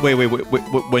 Wait.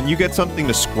 When you get something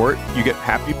to squirt, you get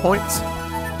happy points?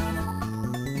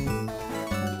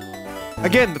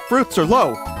 Again, the fruits are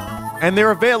low, and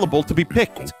they're available to be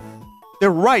picked.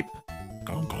 They're ripe,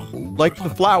 like the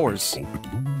flowers.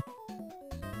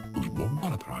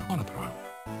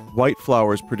 White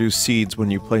flowers produce seeds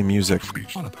when you play music.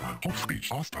 I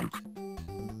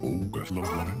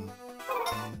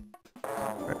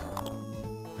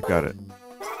got it.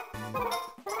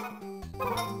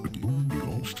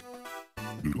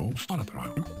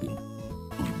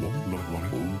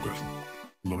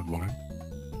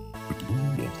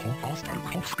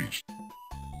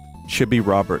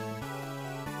 Chibi-Robert.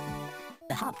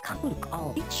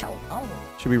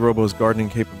 Chibi-Robo's gardening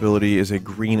capability is a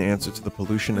green answer to the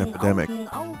pollution epidemic.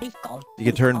 He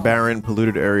can turn barren,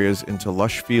 polluted areas into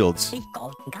lush fields.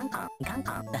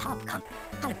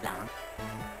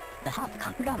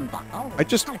 I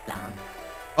just...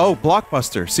 Oh,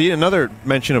 Blockbuster. See, another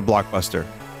mention of Blockbuster.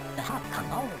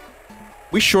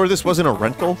 We sure this wasn't a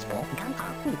rental?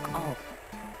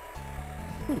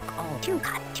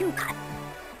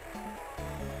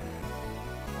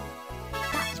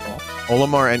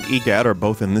 Olimar and Egad are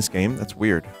both in this game. That's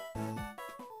weird.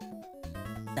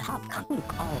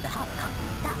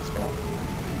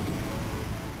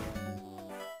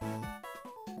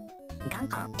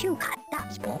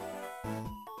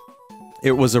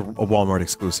 It was a Walmart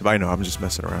exclusive. I know, I'm just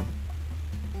messing around.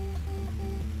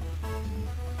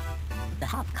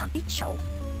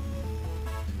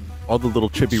 All the little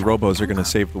Chibi-Robos are gonna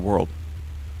save the world.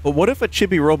 But what if a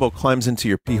Chibi-Robo climbs into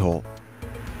your pee hole?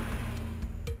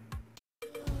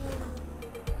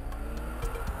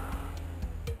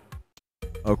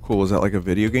 Oh, cool. Is that like a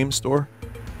video game store?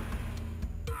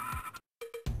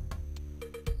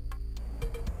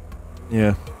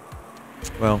 Yeah.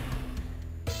 Well.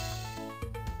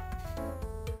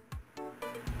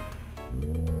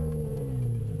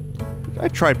 I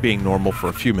tried being normal for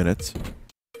a few minutes.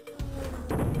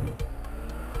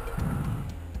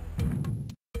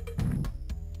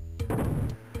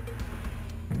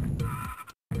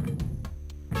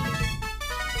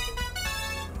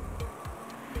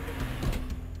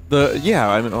 Yeah,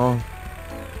 I mean, oh,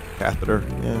 catheter,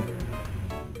 yeah.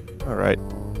 Alright.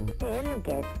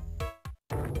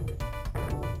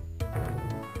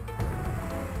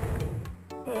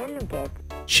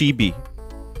 Chibi.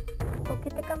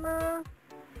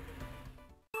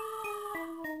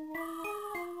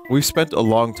 We've spent a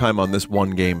long time on this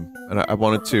one game, and I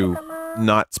wanted to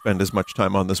not spend as much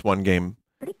time on this one game.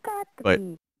 But,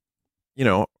 you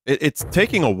know, it's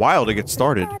taking a while to get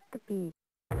started.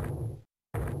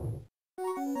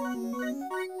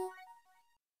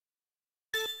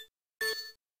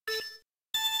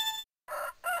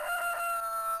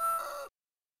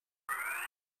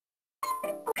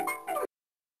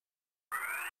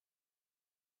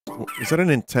 Is that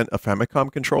a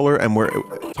Famicom controller and we're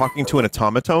talking to an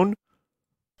automaton?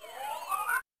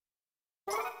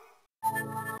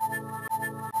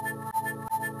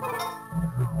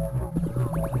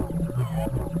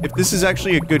 If this is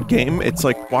actually a good game, it's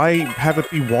like, why have it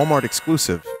be Walmart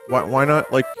exclusive? Why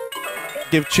not, like,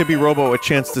 give Chibi-Robo a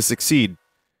chance to succeed?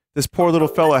 This poor little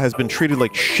fella has been treated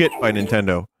like shit by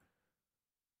Nintendo.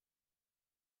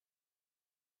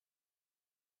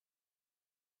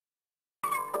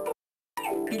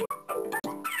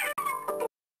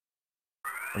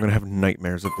 I'm gonna have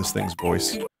nightmares of this thing's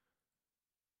voice.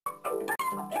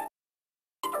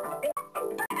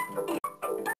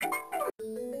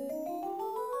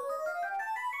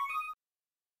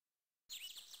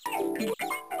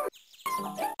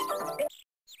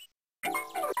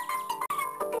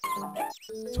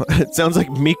 It sounds like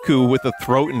Miku with a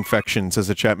throat infection, says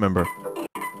a chat member.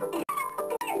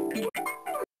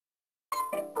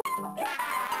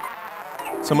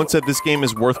 Someone said this game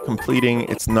is worth completing.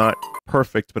 It's not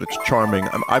perfect, but it's charming.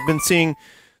 I've been seeing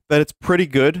that it's pretty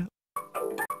good,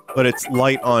 but it's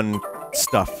light on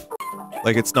stuff.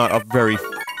 Like, it's not a very,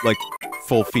 like,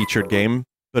 full-featured game,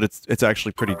 but it's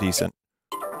actually pretty decent.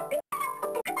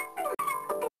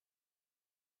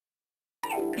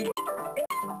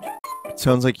 It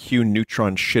sounds like Hugh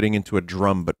Neutron shitting into a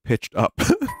drum, but pitched up.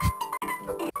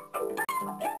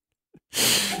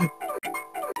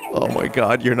 Oh my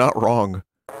god, you're not wrong.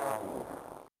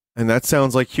 And that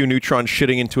sounds like Hugh Neutron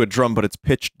shitting into a drum, but it's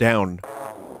pitched down.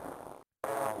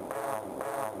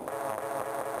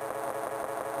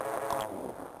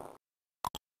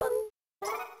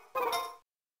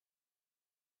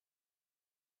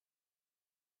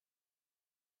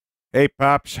 Hey,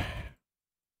 Pops.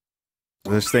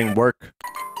 Does this thing work?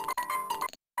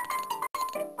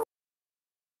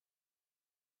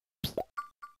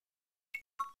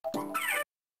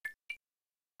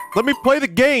 Let me play the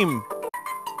game!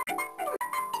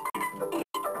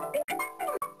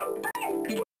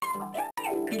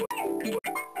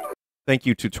 Thank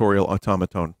you, tutorial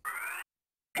automaton.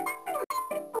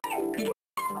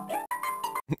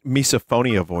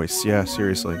 Misophonia voice. Yeah,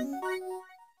 seriously.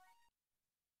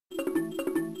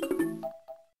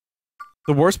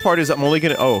 The worst part is I'm only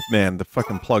gonna- oh, man, the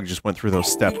fucking plug just went through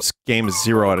those steps. Game is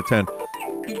 0 out of 10.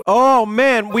 Oh,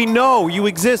 man, we know you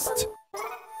exist!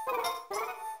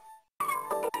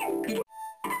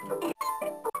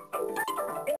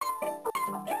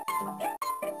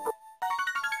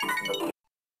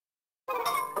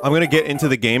 I'm gonna get into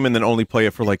the game and then only play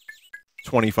it for, like,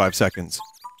 25 seconds.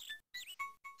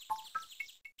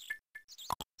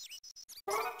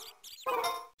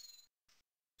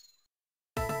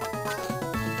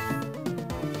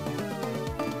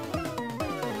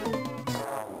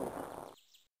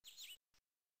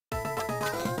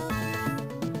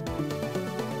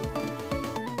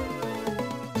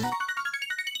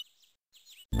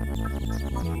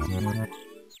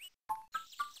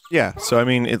 Yeah, so I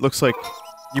mean, it looks like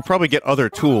you probably get other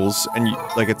tools, and you,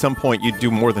 like at some point you'd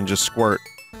do more than just squirt,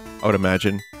 I would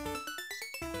imagine.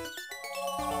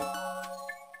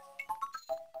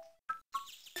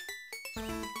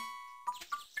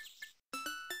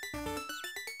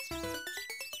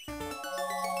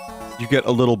 You get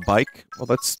a little bike? Well,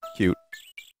 that's cute.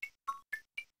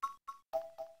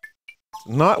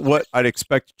 Not what I'd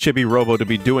expect Chibi-Robo to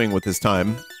be doing with his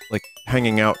time, like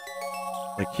hanging out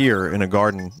like here in a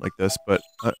garden like this, but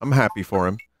I'm happy for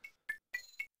him.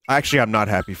 Actually, I'm not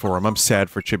happy for him. I'm sad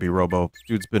for Chibi-Robo.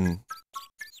 Dude's been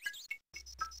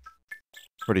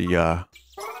pretty,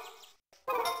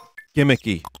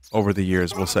 gimmicky over the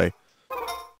years, we'll say.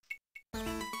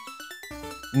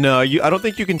 No, I don't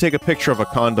think you can take a picture of a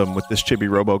condom with this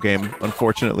Chibi-Robo game,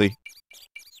 unfortunately.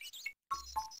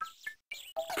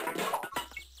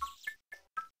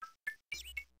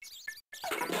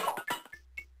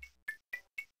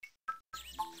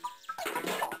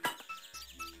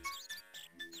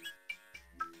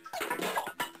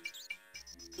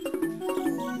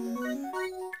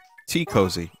 Tea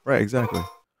cozy. Right, exactly.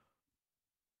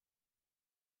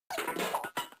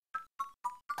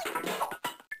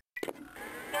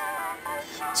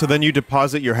 So then you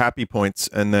deposit your happy points,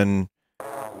 and then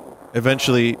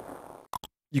eventually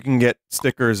you can get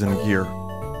stickers and gear.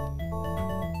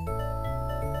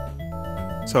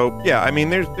 So, yeah, I mean,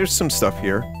 there's some stuff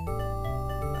here.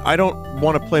 I don't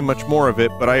want to play much more of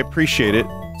it, but I appreciate it.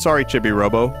 Sorry,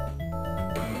 Chibi-Robo.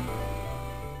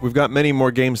 We've got many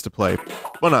more games to play.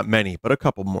 Well, not many, but a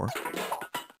couple more.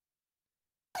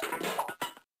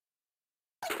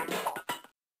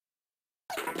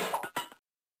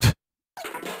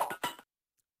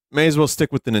 May as well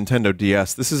stick with the Nintendo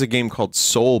DS. This is a game called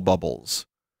Soul Bubbles.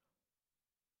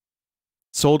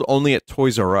 Sold only at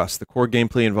Toys R Us, the core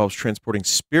gameplay involves transporting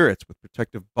spirits with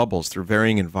protective bubbles through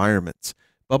varying environments.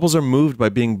 Bubbles are moved by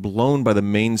being blown by the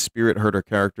main spirit herder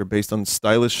character based on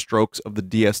stylish strokes of the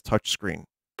DS touchscreen.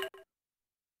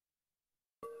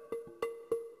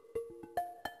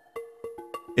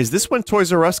 Is this when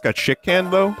Toys R Us got shit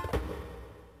canned, though?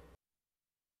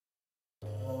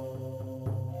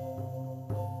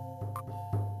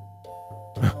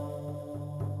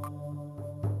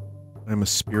 I'm a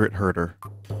spirit herder.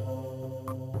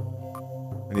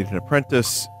 I need an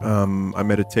apprentice. I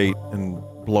meditate and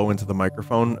blow into the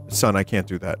microphone. Son, I can't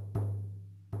do that.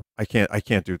 I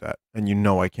can't do that. And you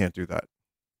know I can't do that.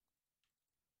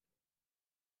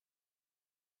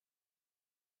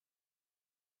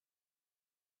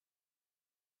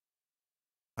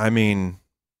 I mean,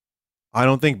 I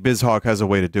don't think BizHawk has a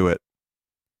way to do it.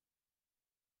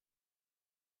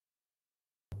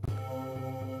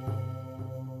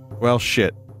 Well,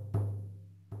 shit.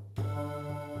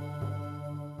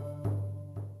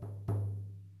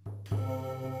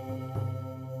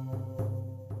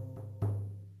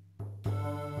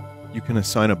 You can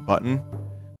assign a button.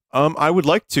 I would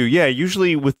like to. Yeah,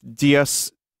 usually with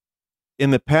DS in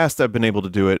the past I've been able to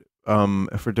do it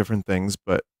for different things,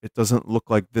 but it doesn't look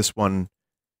like this one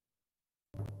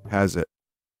has it.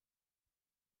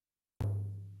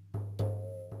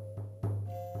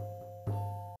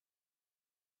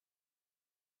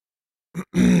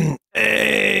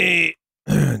 Hey.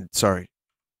 Sorry.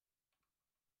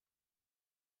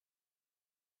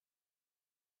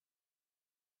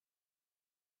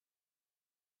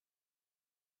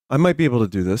 I might be able to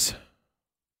do this.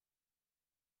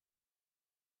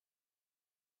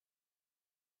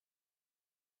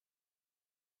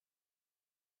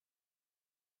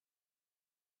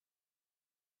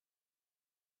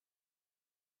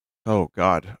 Oh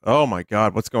God. Oh my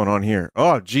God. What's going on here?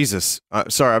 Oh Jesus.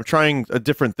 Sorry, I'm trying a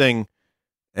different thing,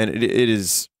 and it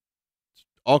is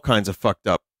all kinds of fucked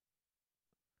up.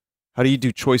 How do you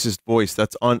do choicest voice?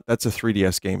 That's a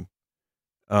 3DS game.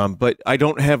 But I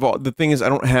don't have all the thing is I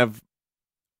don't have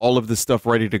all of this stuff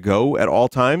ready to go at all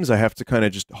times. I have to kind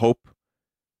of just hope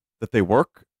that they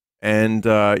work. And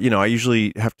I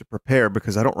usually have to prepare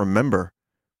because I don't remember.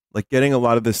 Like getting a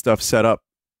lot of this stuff set up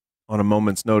on a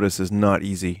moment's notice is not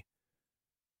easy.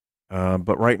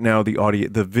 But right now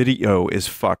the video is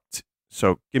fucked.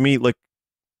 So let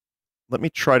me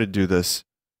try to do this.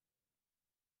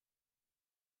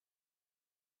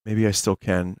 Maybe I still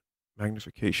can.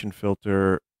 Magnification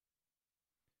filter,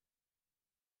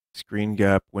 screen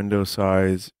gap, window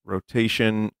size,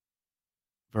 rotation,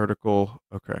 vertical.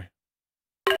 Okay.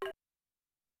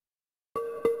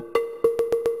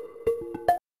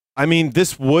 I mean,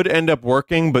 this would end up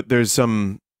working, but there's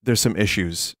some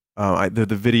issues. The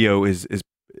video is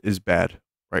bad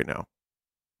right now.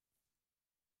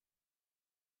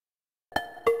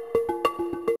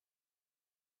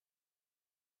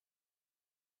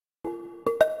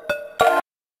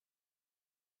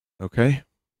 Okay.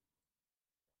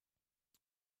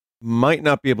 Might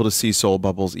not be able to see soul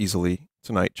bubbles easily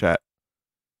tonight, chat.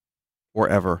 Or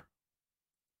ever.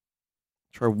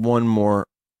 Try one more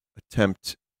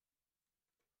attempt.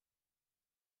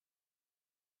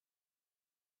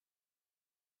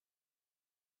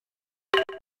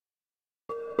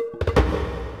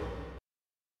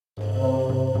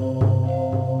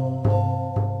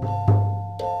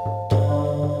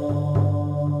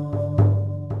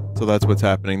 So that's what's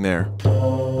happening there.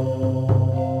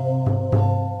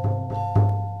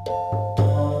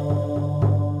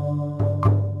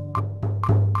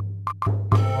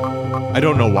 I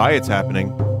don't know why it's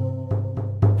happening.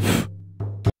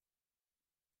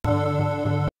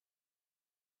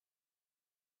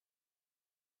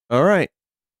 All right.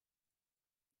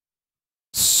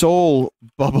 Soul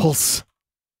Bubbles.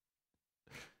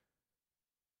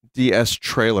 DS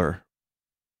trailer.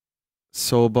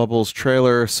 Soul Bubbles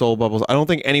trailer, Soul Bubbles. I don't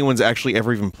think anyone's actually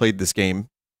ever even played this game.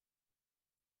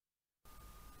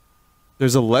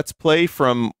 There's a Let's Play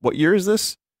from, what year is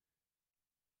this?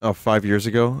 Oh, 5 years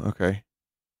ago? Okay.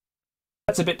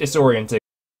 That's a bit disorienting.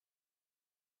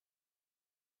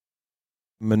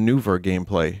 Maneuver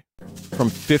gameplay from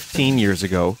 15 years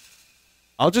ago.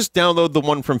 I'll just download the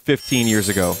one from 15 years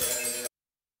ago.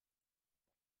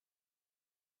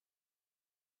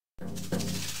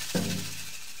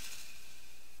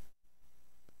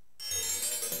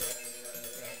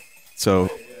 So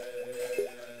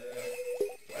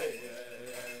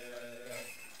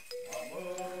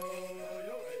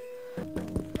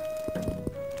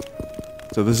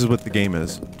this is what the game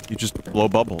is. You just blow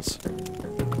bubbles.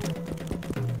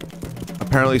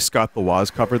 Apparently Scott the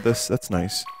Woz covered this. That's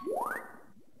nice.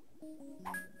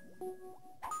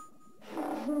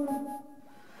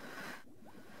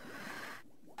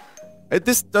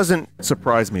 This doesn't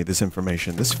surprise me, this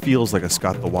information. This feels like a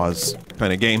Scott the Woz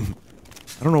kind of game.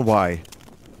 I don't know why.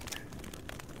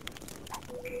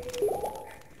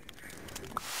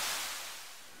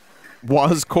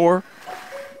 Woz core?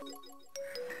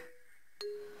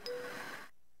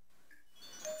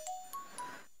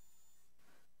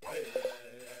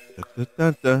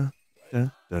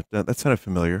 That sounded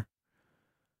familiar.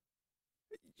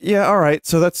 Yeah, alright,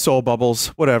 so that's Soul Bubbles.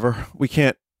 Whatever. We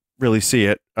can't really see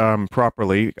it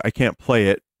properly. I can't play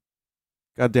it.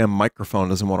 Goddamn microphone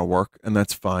doesn't want to work, and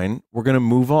that's fine. We're going to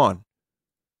move on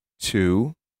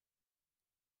to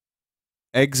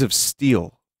Eggs of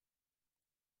Steel.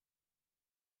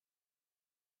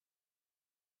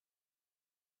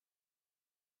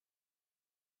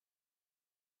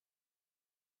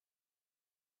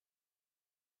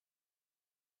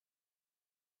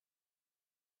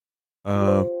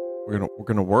 We're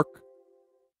gonna work.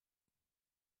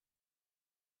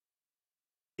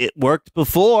 It worked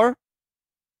before.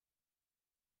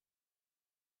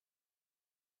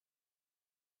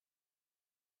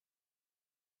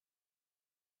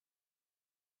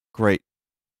 Great.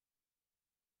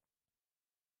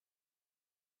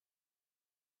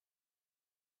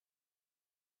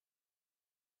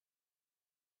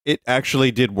 It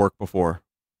actually did work before.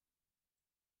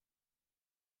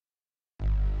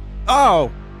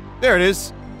 Oh! There it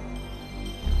is.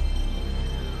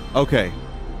 Okay.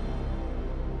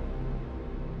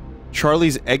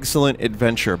 Charlie's Eggcellent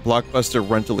Adventure. Blockbuster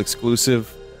rental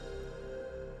exclusive.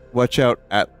 Watch out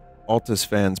at Altus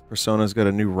fans. Persona's got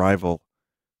a new rival.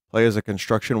 Play as a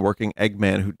construction working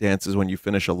Eggman who dances when you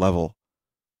finish a level.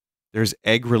 There's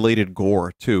egg-related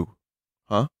gore, too.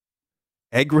 Huh?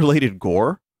 Egg-related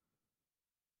gore?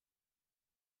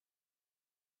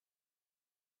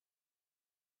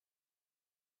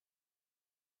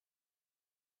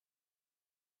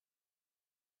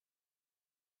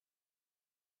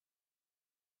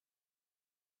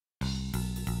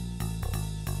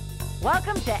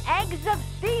 Welcome to Eggs of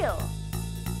Steel.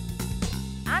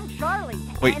 I'm Charlie.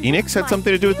 Wait, and Enix this is had my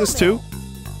something to do with this steel too?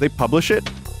 They publish it?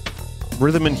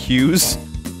 Rhythm and Hues?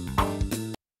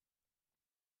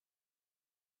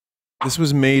 This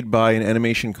was made by an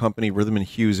animation company, Rhythm and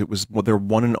Hues. It was their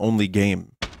one and only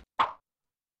game.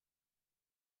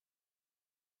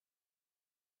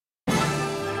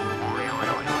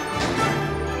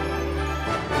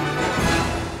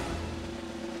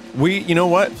 You know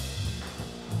what?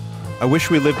 I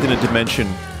wish we lived in a dimension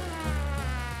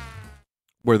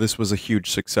where this was a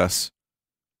huge success.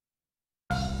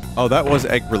 Oh, that was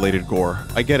egg-related gore.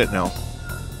 I get it now.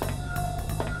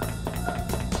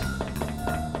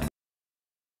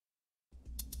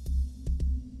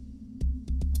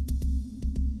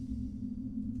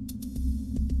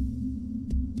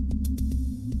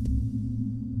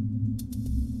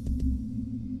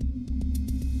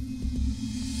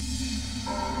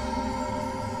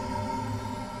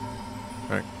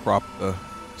 Trying to crop the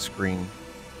screen.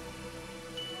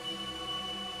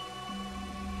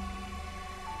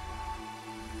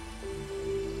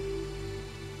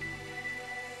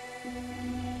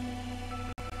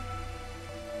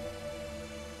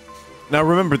 Now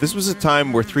remember, this was a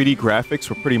time where 3D graphics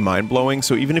were pretty mind-blowing,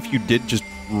 so even if you did just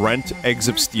rent Eggs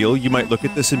of Steel, you might look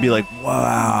at this and be like,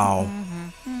 wow.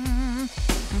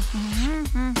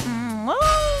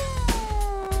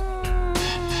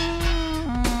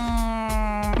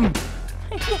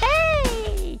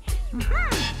 Yay!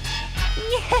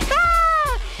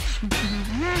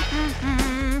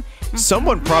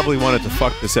 Someone probably wanted to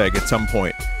fuck this egg at some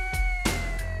point.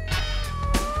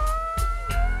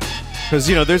 Because,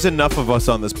 you know, there's enough of us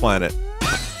on this planet.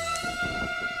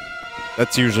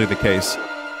 That's usually the case.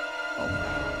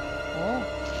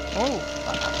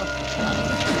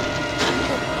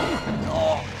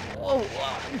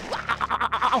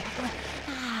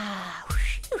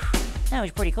 That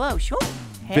was pretty close.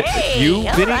 Hey, You,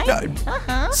 all Vinny?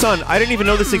 right. Son, I didn't even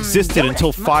know this existed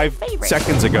until 5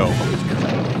 seconds ago.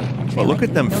 But look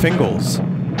at them fingals.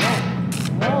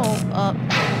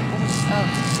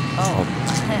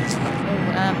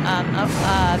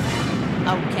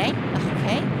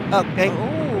 Okay.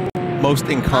 Most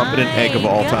incompetent egg of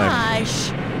all time.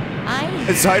 Gosh.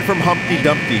 Aside from Humpty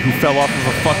Dumpty, who fell off of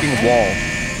a fucking wall.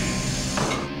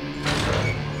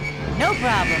 No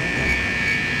problem.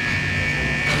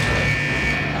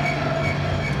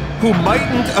 Who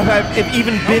mightn't have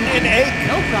even been an egg.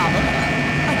 No problem.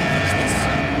 I can fix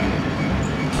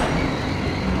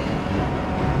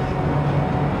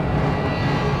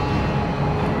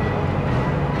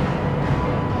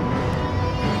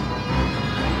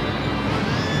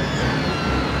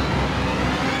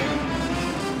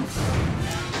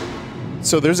this.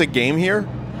 So there's a game here?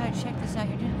 Alright, check this out.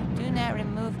 You're doing that.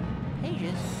 Remove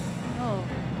pages. Oh.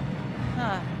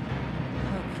 Huh.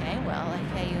 Okay, well,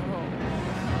 okay.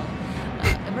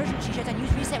 Emergency shutdown.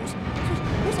 Use reset. Reset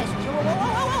switch.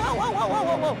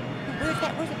 Whoa. Where's the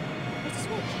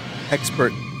switch?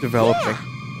 Expert developing. Yeah,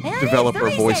 there it is, Developer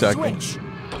the voice reset acting. switch.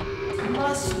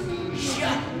 Must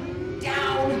shut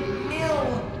down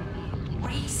mill.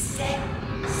 Reset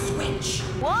switch.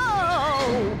 Whoa!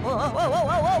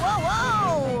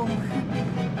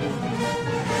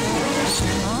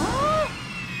 Huh?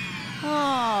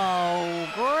 Oh,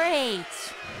 great.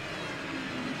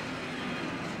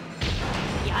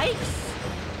 Yikes.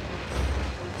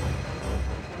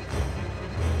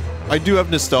 I do have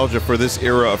nostalgia for this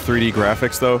era of 3D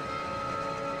graphics, though.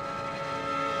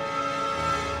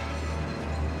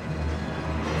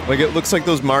 Like, it looks like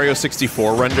those Mario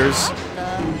 64 renders.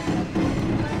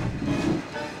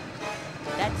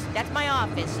 That's my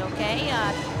office, okay?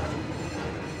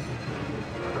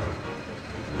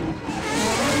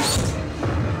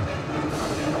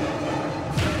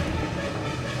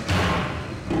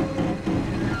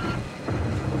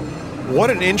 What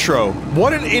an intro.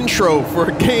 What an intro for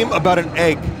a game about an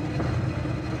egg.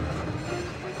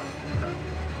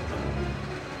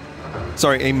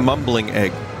 Sorry, a mumbling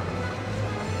egg.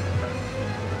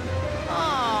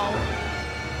 Oh.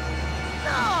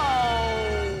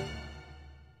 No.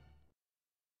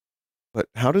 But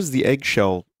how does the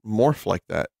eggshell morph like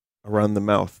that around the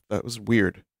mouth? That was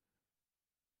weird.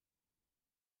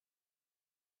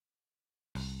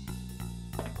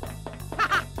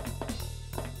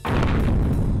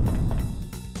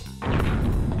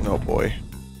 Oh boy.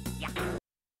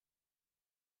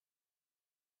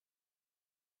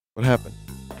 What happened?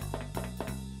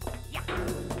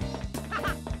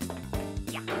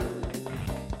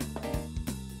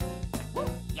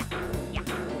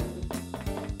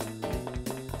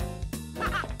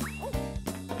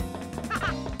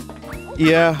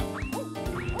 Yeah.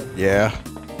 Yeah.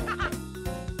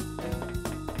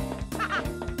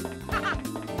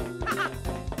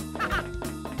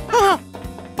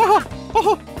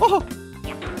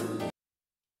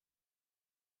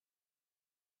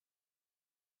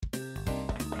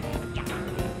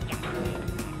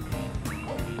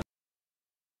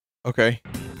 Okay.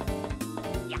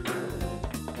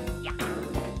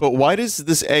 But why does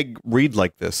this egg read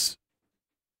like this?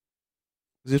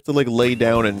 Does it have to, like, lay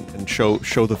down and show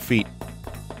the feet?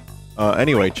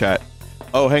 Anyway, chat.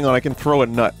 Oh, hang on, I can throw a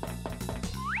nut.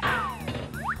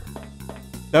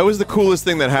 That was the coolest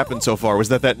thing that happened so far, was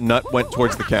that that nut went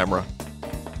towards the camera.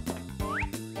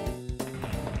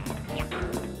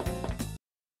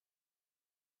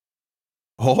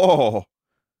 Oh!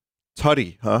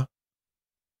 Tutty, huh?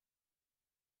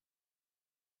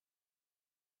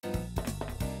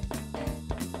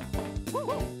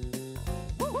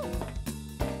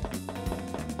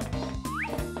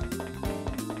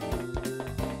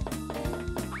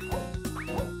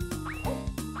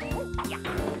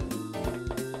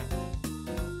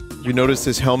 You notice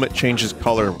his helmet changes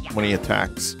color when he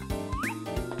attacks.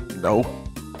 No.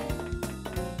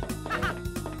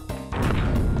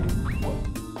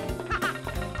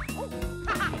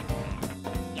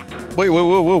 Wait,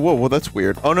 whoa, that's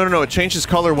weird. Oh, no, it changes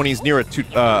color when he's near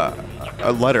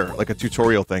a letter, like a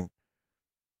tutorial thing.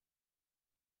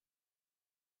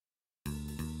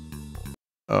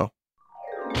 Oh.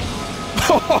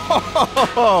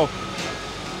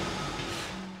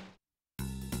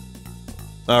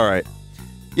 Alright.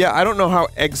 Yeah, I don't know how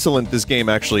excellent this game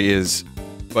actually is,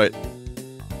 but...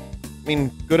 I mean,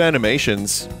 good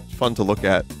animations. Fun to look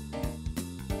at.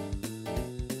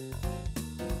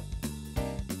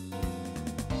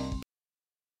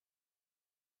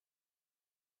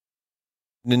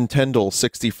 Nintendo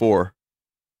 64.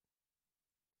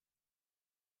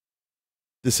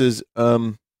 This is,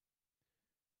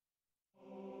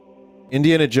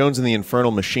 Indiana Jones and the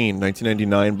Infernal Machine,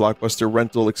 1999, Blockbuster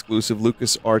rental exclusive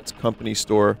LucasArts Company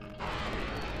store.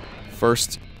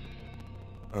 First...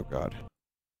 Oh god.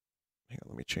 Hang on,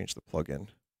 let me change the plug-in.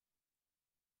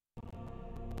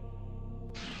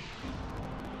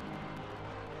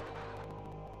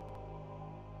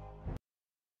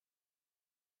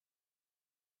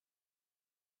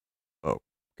 Oh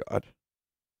god.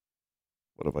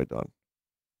 What have I done?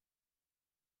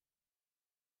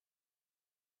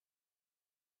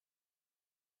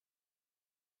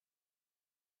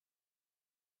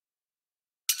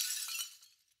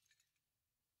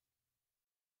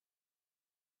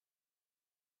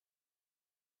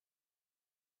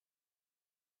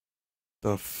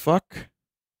 The fuck?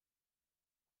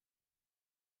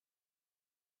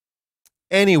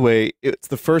 Anyway, it's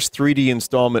the first 3D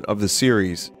installment of the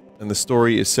series, and the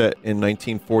story is set in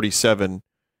 1947.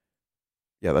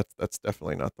 Yeah, that's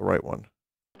definitely not the right one.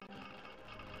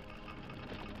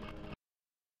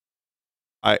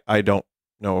 I don't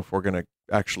know if we're gonna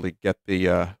actually get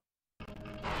the,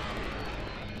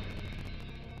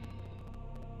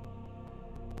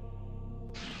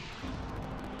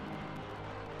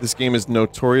 This game is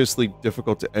notoriously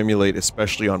difficult to emulate,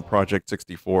 especially on Project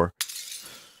 64.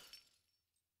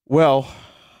 Well...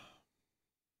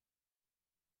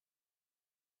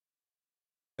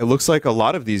 It looks like a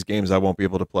lot of these games I won't be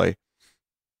able to play.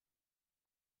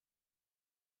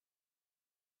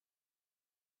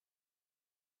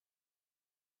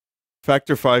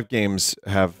 Factor 5 games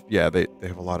have... Yeah, they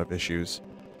have a lot of issues.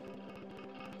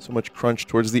 So much crunch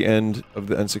towards the end of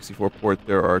the N64 port,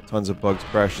 there are tons of bugs,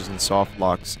 crashes, and soft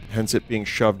locks, hence it being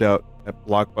shoved out at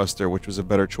Blockbuster, which was a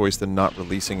better choice than not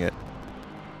releasing it.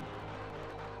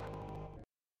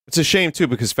 It's a shame, too,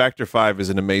 because Factor 5 is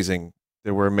an amazing...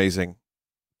 They were amazing.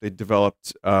 They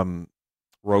developed,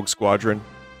 Rogue Squadron,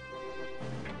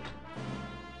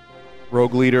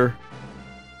 Rogue Leader,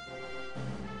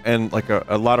 and, like,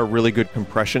 a lot of really good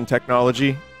compression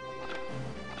technology.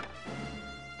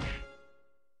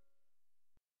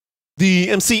 The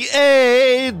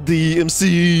MCA! The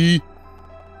MC!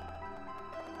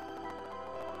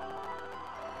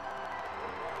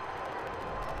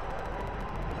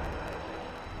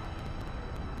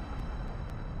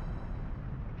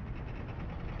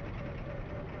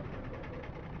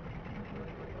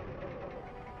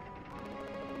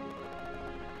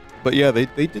 But yeah, they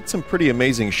did some pretty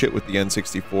amazing shit with the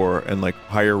N64 and, like,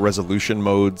 higher resolution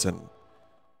modes and,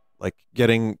 like,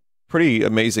 getting pretty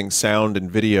amazing sound and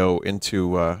video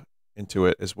into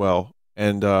it as well.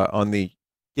 And on the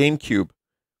GameCube,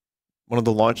 one of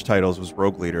the launch titles was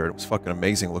Rogue Leader. It was fucking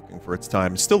amazing looking for its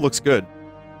time. It still looks good.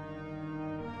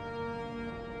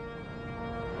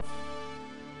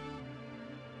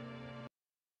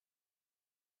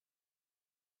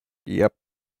 Yep.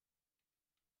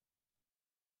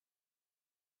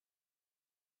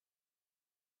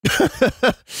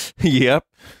 Yep.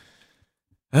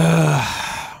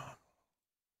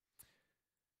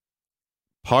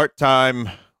 Part-time.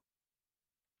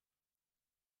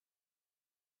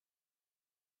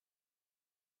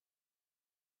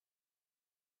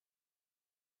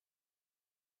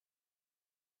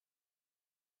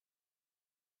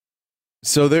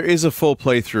 So there is a full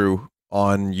playthrough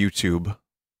on YouTube.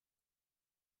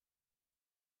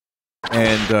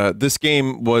 And this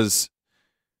game was...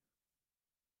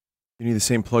 You need the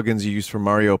same plugins you use for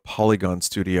Mario Polygon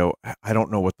Studio. I don't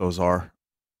know what those are.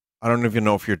 I don't even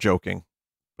know if you're joking.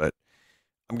 But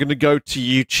I'm going to go to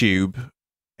YouTube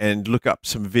and look up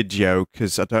some video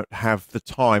because I don't have the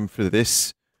time for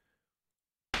this.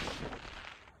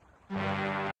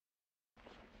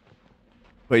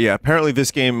 But yeah, apparently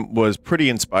this game was pretty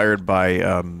inspired by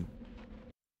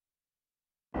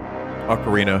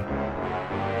Ocarina.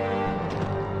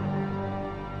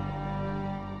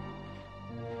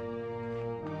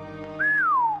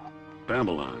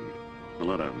 Babylon. A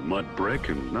lot of mud brick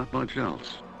and not much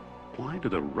else. Why do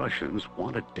the Russians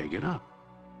want to dig it up?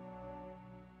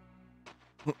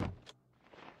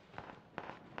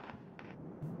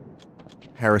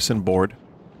 Harrison board.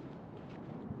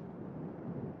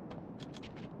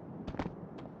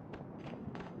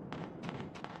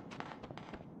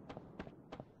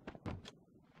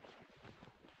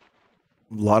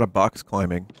 A lot of box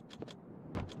climbing.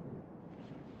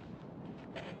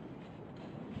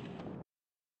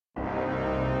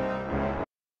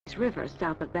 River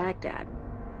south of Baghdad.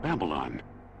 Babylon.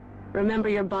 Remember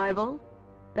your Bible?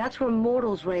 That's where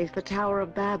mortals raised the Tower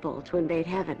of Babel to invade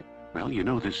heaven. Well, you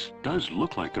know, this does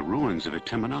look like the ruins of a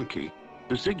Temenanki,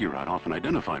 the ziggurat often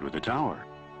identified with the tower.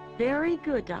 Very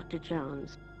good, Dr.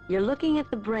 Jones. You're looking at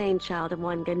the brainchild of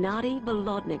one Gennady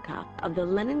Volodnikov of the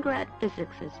Leningrad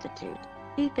Physics Institute.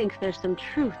 He thinks there's some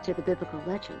truth to the biblical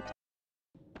legend.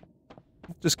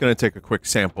 Just gonna take a quick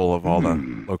sample of all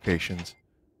the locations.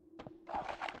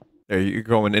 There, you're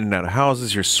going in and out of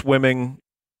houses, you're swimming,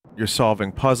 you're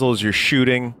solving puzzles, you're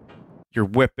shooting, you're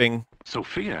whipping.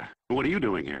 Sophia, what are you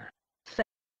doing here?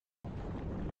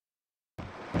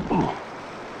 Ooh.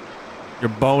 You're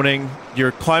boning,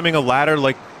 you're climbing a ladder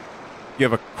like you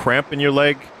have a cramp in your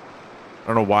leg. I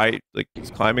don't know why, like,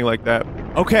 he's climbing like that.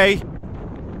 Okay!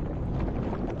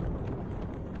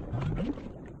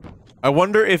 I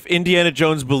wonder if Indiana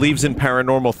Jones believes in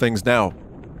paranormal things now.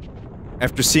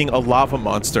 After seeing a lava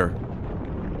monster.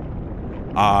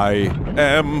 I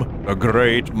am a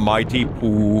great mighty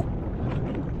Pooh.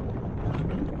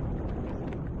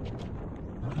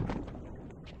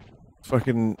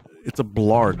 Fucking, it's a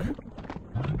blarg.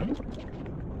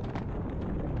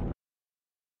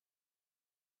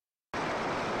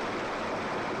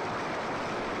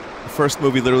 The first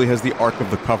movie literally has the Ark of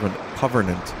the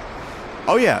Covenant.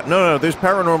 Oh yeah, no, there's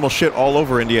paranormal shit all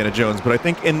over Indiana Jones, but I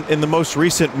think in the most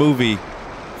recent movie,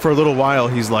 for a little while,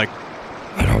 he's like,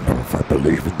 I don't know if I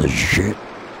believe in this shit.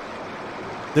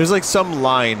 There's like some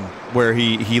line where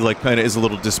he like kind of is a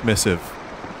little dismissive.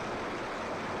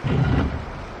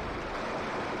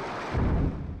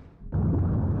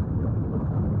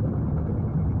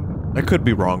 I could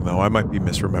be wrong though, I might be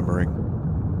misremembering.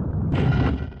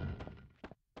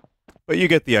 But you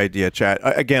get the idea, chat.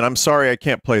 Again, I'm sorry I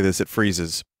can't play this, it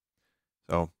freezes.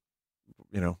 So,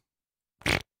 you know.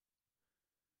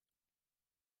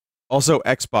 Also,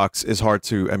 Xbox is hard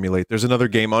to emulate. There's another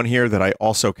game on here that I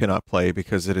also cannot play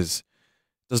because it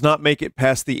does not make it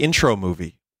past the intro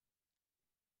movie.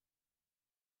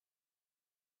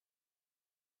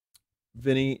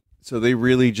 Vinny, so they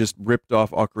really just ripped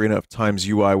off Ocarina of Time's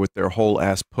UI with their whole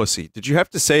ass pussy. Did you have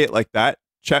to say it like that,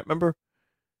 chat member?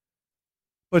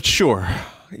 But sure,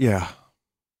 yeah.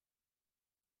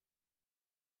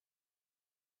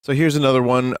 So here's another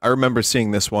one. I remember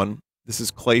seeing this one. This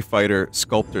is ClayFighter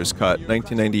Sculptor's Cut,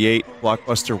 1998,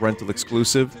 Blockbuster rental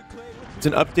exclusive. It's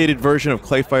an updated version of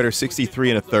ClayFighter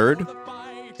 63 1/3.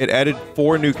 It added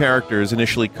 4 new characters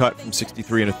initially cut from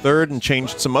 63 1/3 and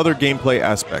changed some other gameplay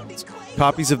aspects.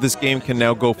 Copies of this game can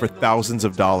now go for thousands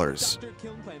of dollars.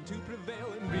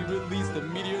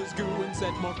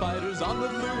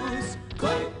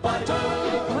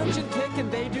 Punch and kick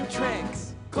and they do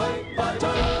tricks.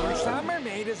 ClayFighter. Some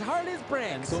mermaid as hard as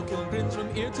bricks. So killing grins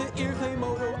from ear to ear.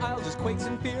 Claymodo, I'll just quakes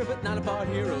in fear. But none of our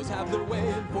heroes have their way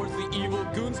and force the evil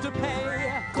goons to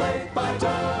pay.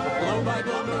 ClayFighter. Blow by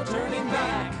blow, no turning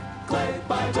back.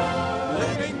 ClayFighter.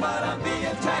 Living mud on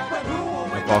the attack. But who will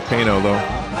win? Volcano, though.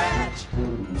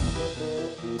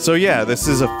 So yeah, this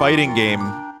is a fighting game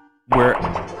where...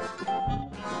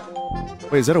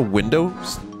 Wait, is that a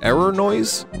Windows error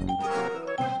noise?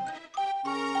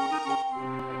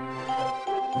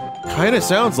 Kinda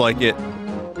sounds like it.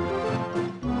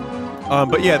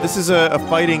 But yeah, this is a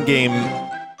fighting game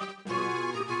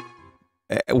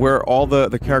where all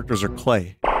the characters are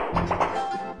clay. I'm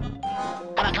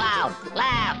a clown.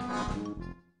 Laugh.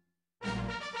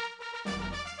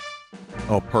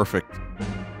 Oh, perfect.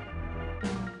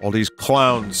 All these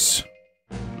clowns.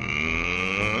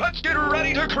 Let's get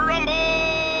ready to crumble!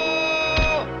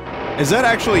 Is that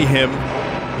actually him?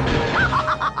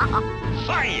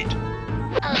 Fight!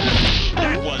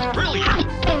 That was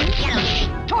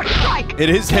brilliant! Torch strike!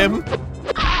 It is him.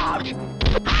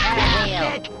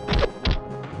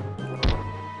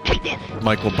 Take this!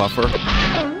 Michael Buffer.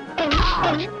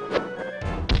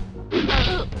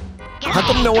 How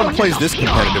come no one plays this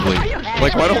competitively?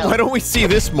 Like, why don't we see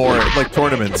this more at, like,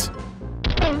 tournaments?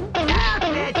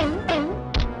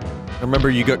 I remember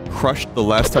you got crushed the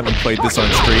last time you played this on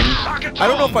stream. I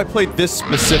don't know if I played this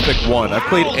specific one. I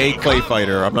played a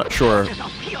ClayFighter. I'm not sure.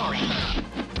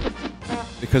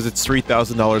 Because it's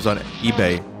 $3,000 on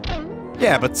eBay.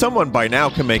 Yeah, but someone by now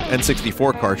can make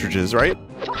N64 cartridges, right?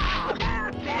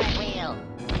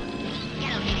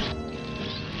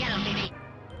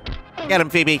 Get him,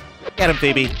 Phoebe. Get him,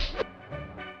 Phoebe.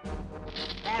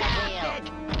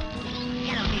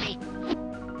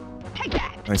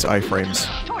 Nice iframes.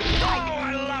 Oh,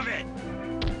 I love it!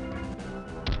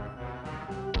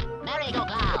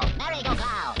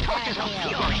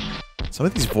 Some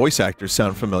of these voice actors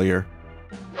sound familiar.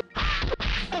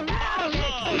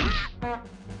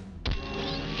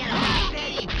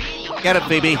 Get him,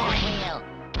 Phoebe.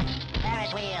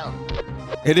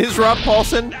 It is Rob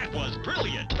Paulson. That was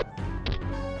brilliant!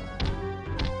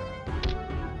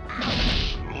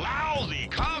 Lousy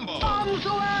combo! Bombs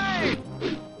away!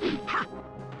 Ha!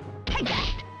 Take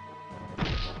that!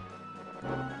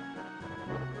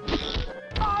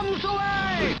 Bombs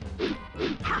away!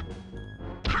 Ha!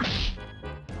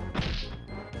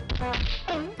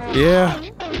 Yeah.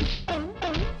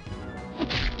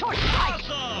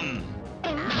 Awesome!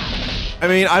 I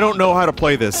mean, I don't know how to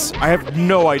play this. I have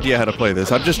no idea how to play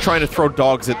this. I'm just trying to throw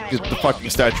dogs at the fucking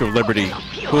Statue of Liberty,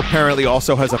 who apparently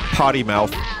also has a potty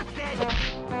mouth.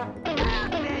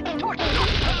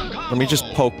 Let me just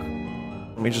poke.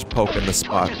 Let me just poke in the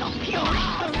spot.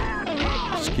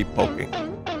 Just keep poking.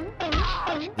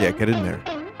 Yeah, get in there.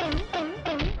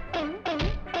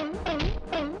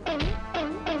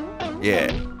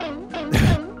 Yeah.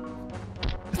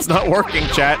 It's not working,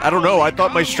 chat. I don't know. I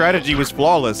thought my strategy was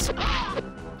flawless.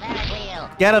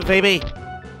 Get him, baby.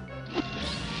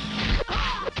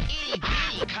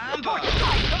 Combo!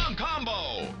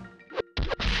 Combo!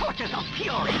 Torches of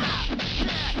fury!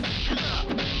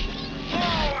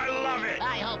 Oh, I love it!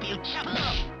 I hope you jump.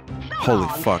 Holy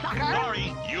fuck.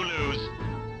 Sorry, you lose.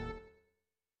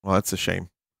 Well, that's a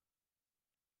shame.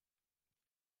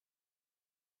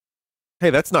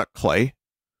 Hey, that's not Clay.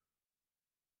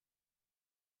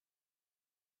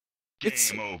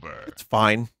 Game over. It's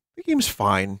fine. The game's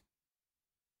fine.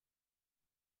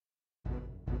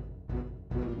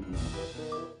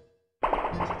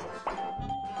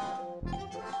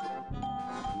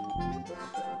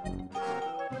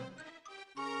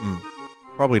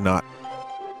 Probably not.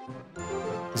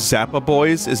 Zappa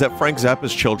Boys? Is that Frank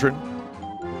Zappa's children?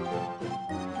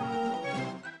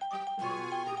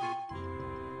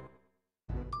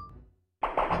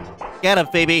 Get him,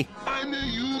 Phoebe! I'm a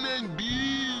human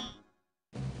being.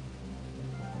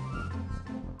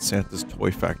 Santa's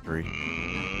Toy Factory.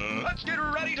 Let's get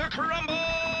ready to crumble.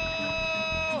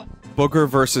 Booger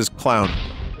versus Clown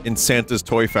in Santa's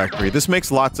Toy Factory. This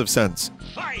makes lots of sense.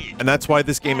 Fight. And that's why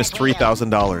this game is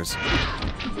 $3,000.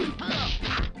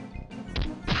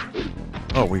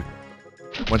 Oh, we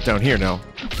went down here now.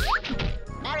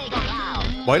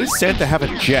 Why does Santa have a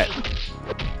jet?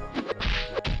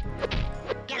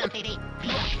 Get him, Phoebe!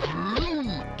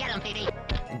 Get him, Phoebe!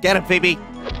 Get him, Phoebe!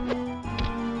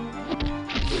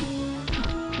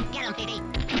 Get him, Phoebe!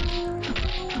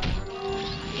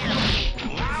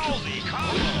 Lousy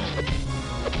combo.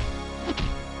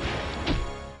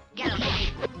 Get him,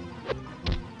 Phoebe!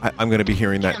 I'm gonna be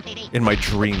hearing that in my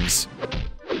dreams.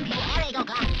 There you go,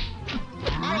 Clown!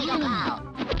 There you go, Clown!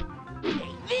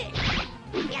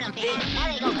 Get him, Phoebe!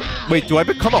 There you go, Clown! Wait, do I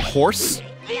become a horse?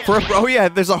 Oh yeah,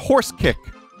 there's a horse kick.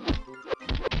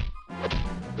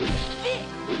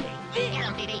 Get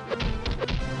him, Phoebe!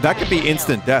 That could be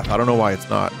instant death. I don't know why it's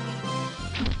not.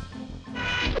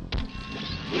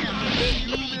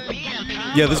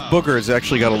 Yeah, this booger has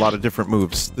actually got a lot of different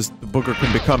moves. The booger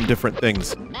can become different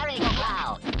things. There you go,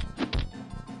 Clown!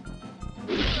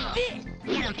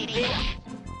 Get him, Phoebe!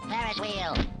 Ferris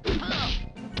wheel!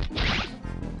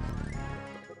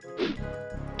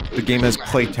 The game has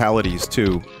claytalities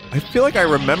too. I feel like I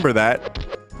remember that.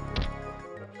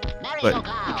 But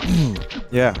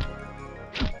yeah.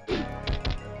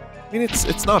 I mean,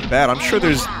 it's not bad. I'm sure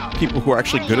there's people who are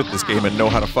actually good at this game and know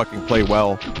how to fucking play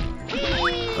well.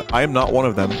 But I am not one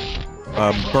of them.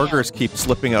 Burgers keep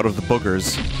slipping out of the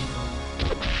boogers.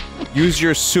 Use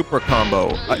your super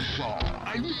combo.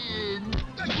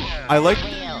 I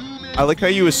like how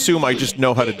you assume I just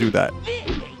know how to do that. Get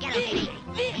him, Vinny.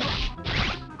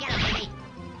 Get him, Vinny.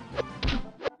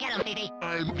 Get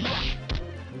him, Vinny.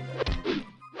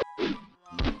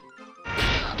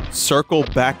 Circle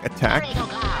back attack. There you go,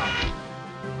 Cloud.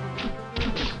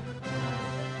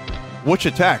 Which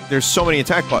attack? There's so many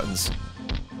attack buttons.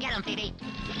 Get him, Vinny.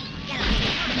 Get him,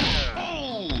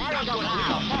 Vinny. There you go,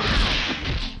 Cloud.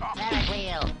 Ferris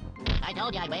wheel. I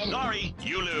told you I'd win. Sorry,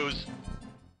 you lose.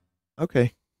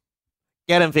 Okay.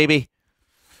 Get him, Phoebe.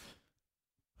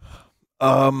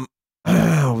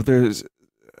 There's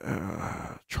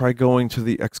try going to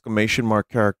the exclamation mark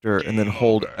character and then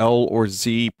hold L or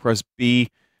Z, press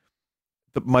B.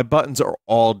 My buttons are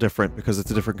all different because it's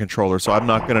a different controller, so I'm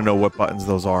not going to know what buttons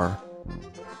those are.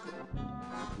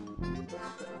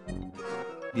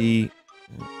 B.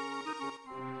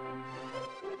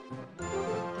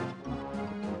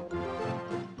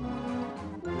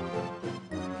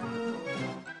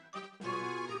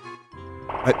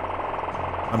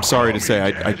 I'm sorry to say,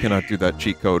 I cannot do that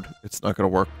cheat code. It's not going to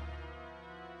work.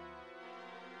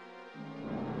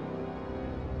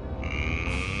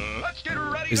 Let's get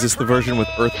ready. Is this the version with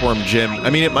Earthworm Jim? I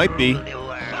mean, it might be.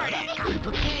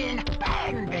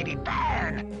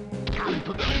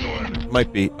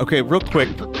 Might be. Okay, real quick.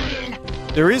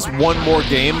 There is one more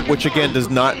game, which again does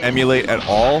not emulate at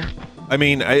all. I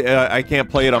mean, I can't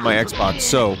play it on my Xbox,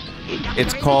 so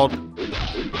it's called...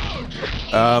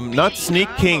 not Sneak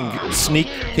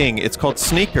King. It's called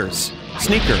Sneakers.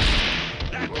 Sneaker.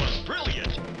 That was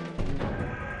brilliant.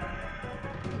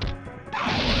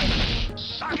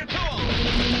 Sock it to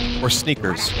him. Or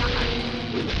Sneakers.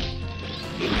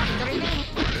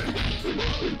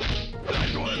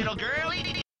 Little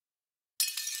girlie.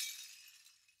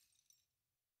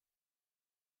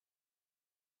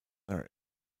 Alright.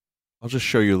 I'll just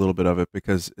show you a little bit of it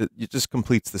because it just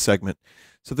completes the segment.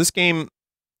 So this game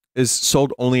is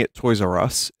sold only at Toys R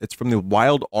Us. It's from the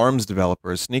Wild Arms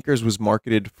developers. Sneakers was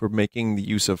marketed for making the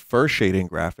use of fur shading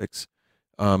graphics.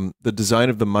 The design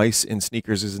of the mice in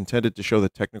Sneakers is intended to show the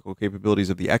technical capabilities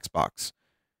of the Xbox.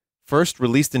 First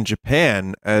released in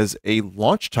Japan as a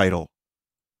launch title.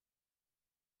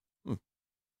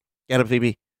 Get him,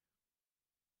 Phoebe.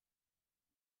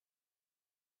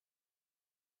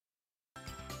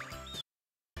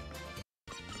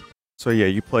 So yeah,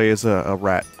 you play as a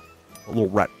rat. A little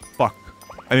rat fuck.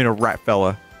 I mean a rat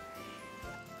fella.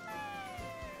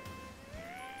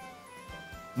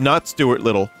 Not Stuart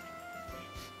Little.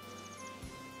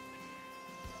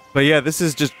 But yeah, this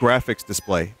is just graphics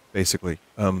display, basically.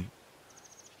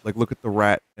 Like look at the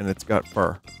rat and it's got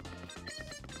fur.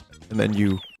 And then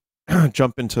you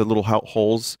jump into little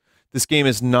holes. This game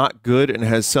is not good and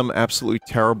has some absolutely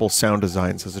terrible sound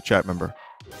designs as a chat member.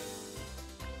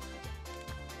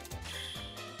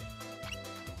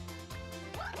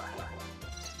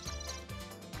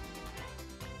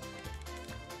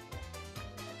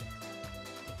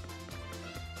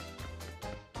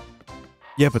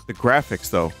 Yeah, but the graphics,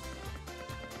 though.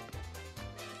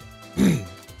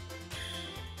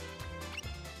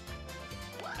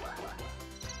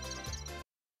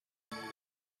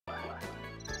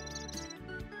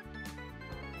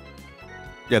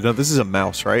 Yeah, no, this is a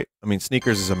mouse, right? I mean,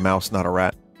 Sneakers is a mouse, not a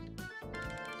rat.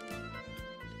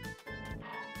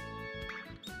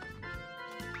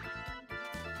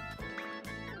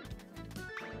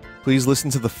 Please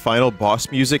listen to the final boss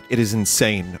music. It is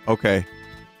insane. Okay.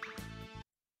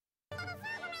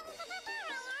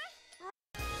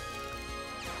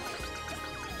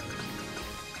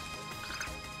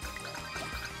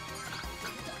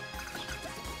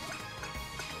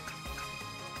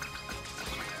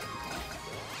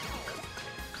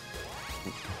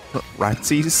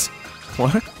 Ratsies?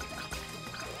 What?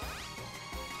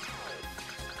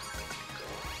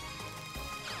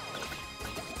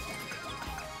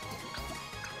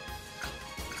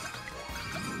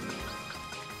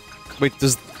 Wait,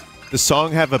 does the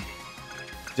song have a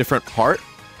different part?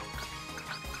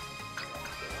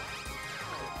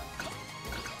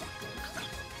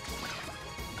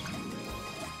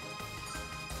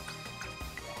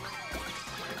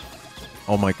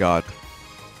 Oh my god.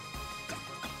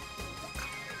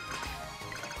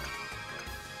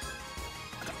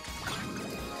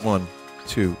 One,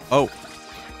 two, oh.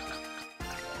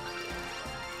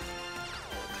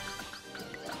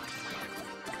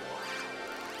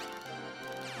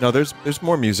 No, there's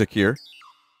more music here.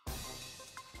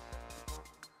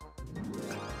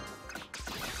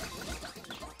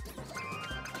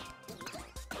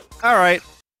 All right.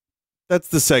 That's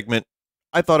the segment.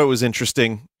 I thought it was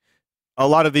interesting. A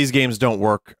lot of these games don't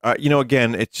work. You know,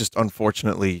 again, it's just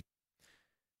unfortunately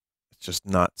it's just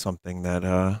not something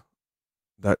that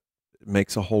that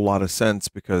makes a whole lot of sense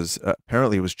because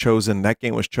apparently that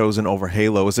game was chosen over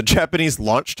Halo as a Japanese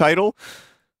launch title.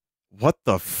 What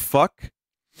the fuck?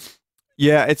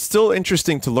 Yeah, it's still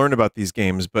interesting to learn about these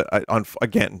games, but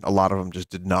again, a lot of them just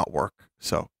did not work.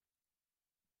 So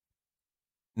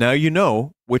now you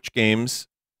know which games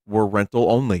were rental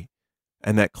only,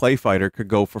 and that ClayFighter could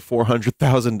go for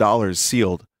 $400,000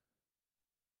 sealed.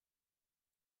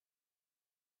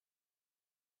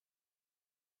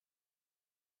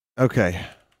 Okay.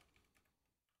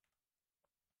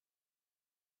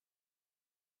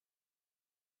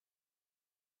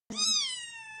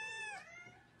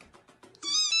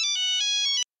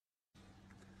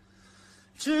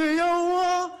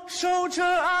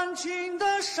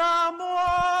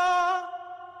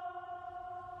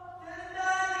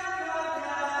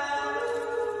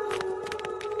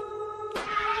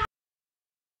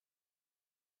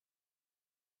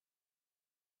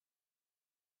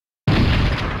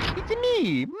 It's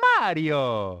me,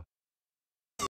 Mario.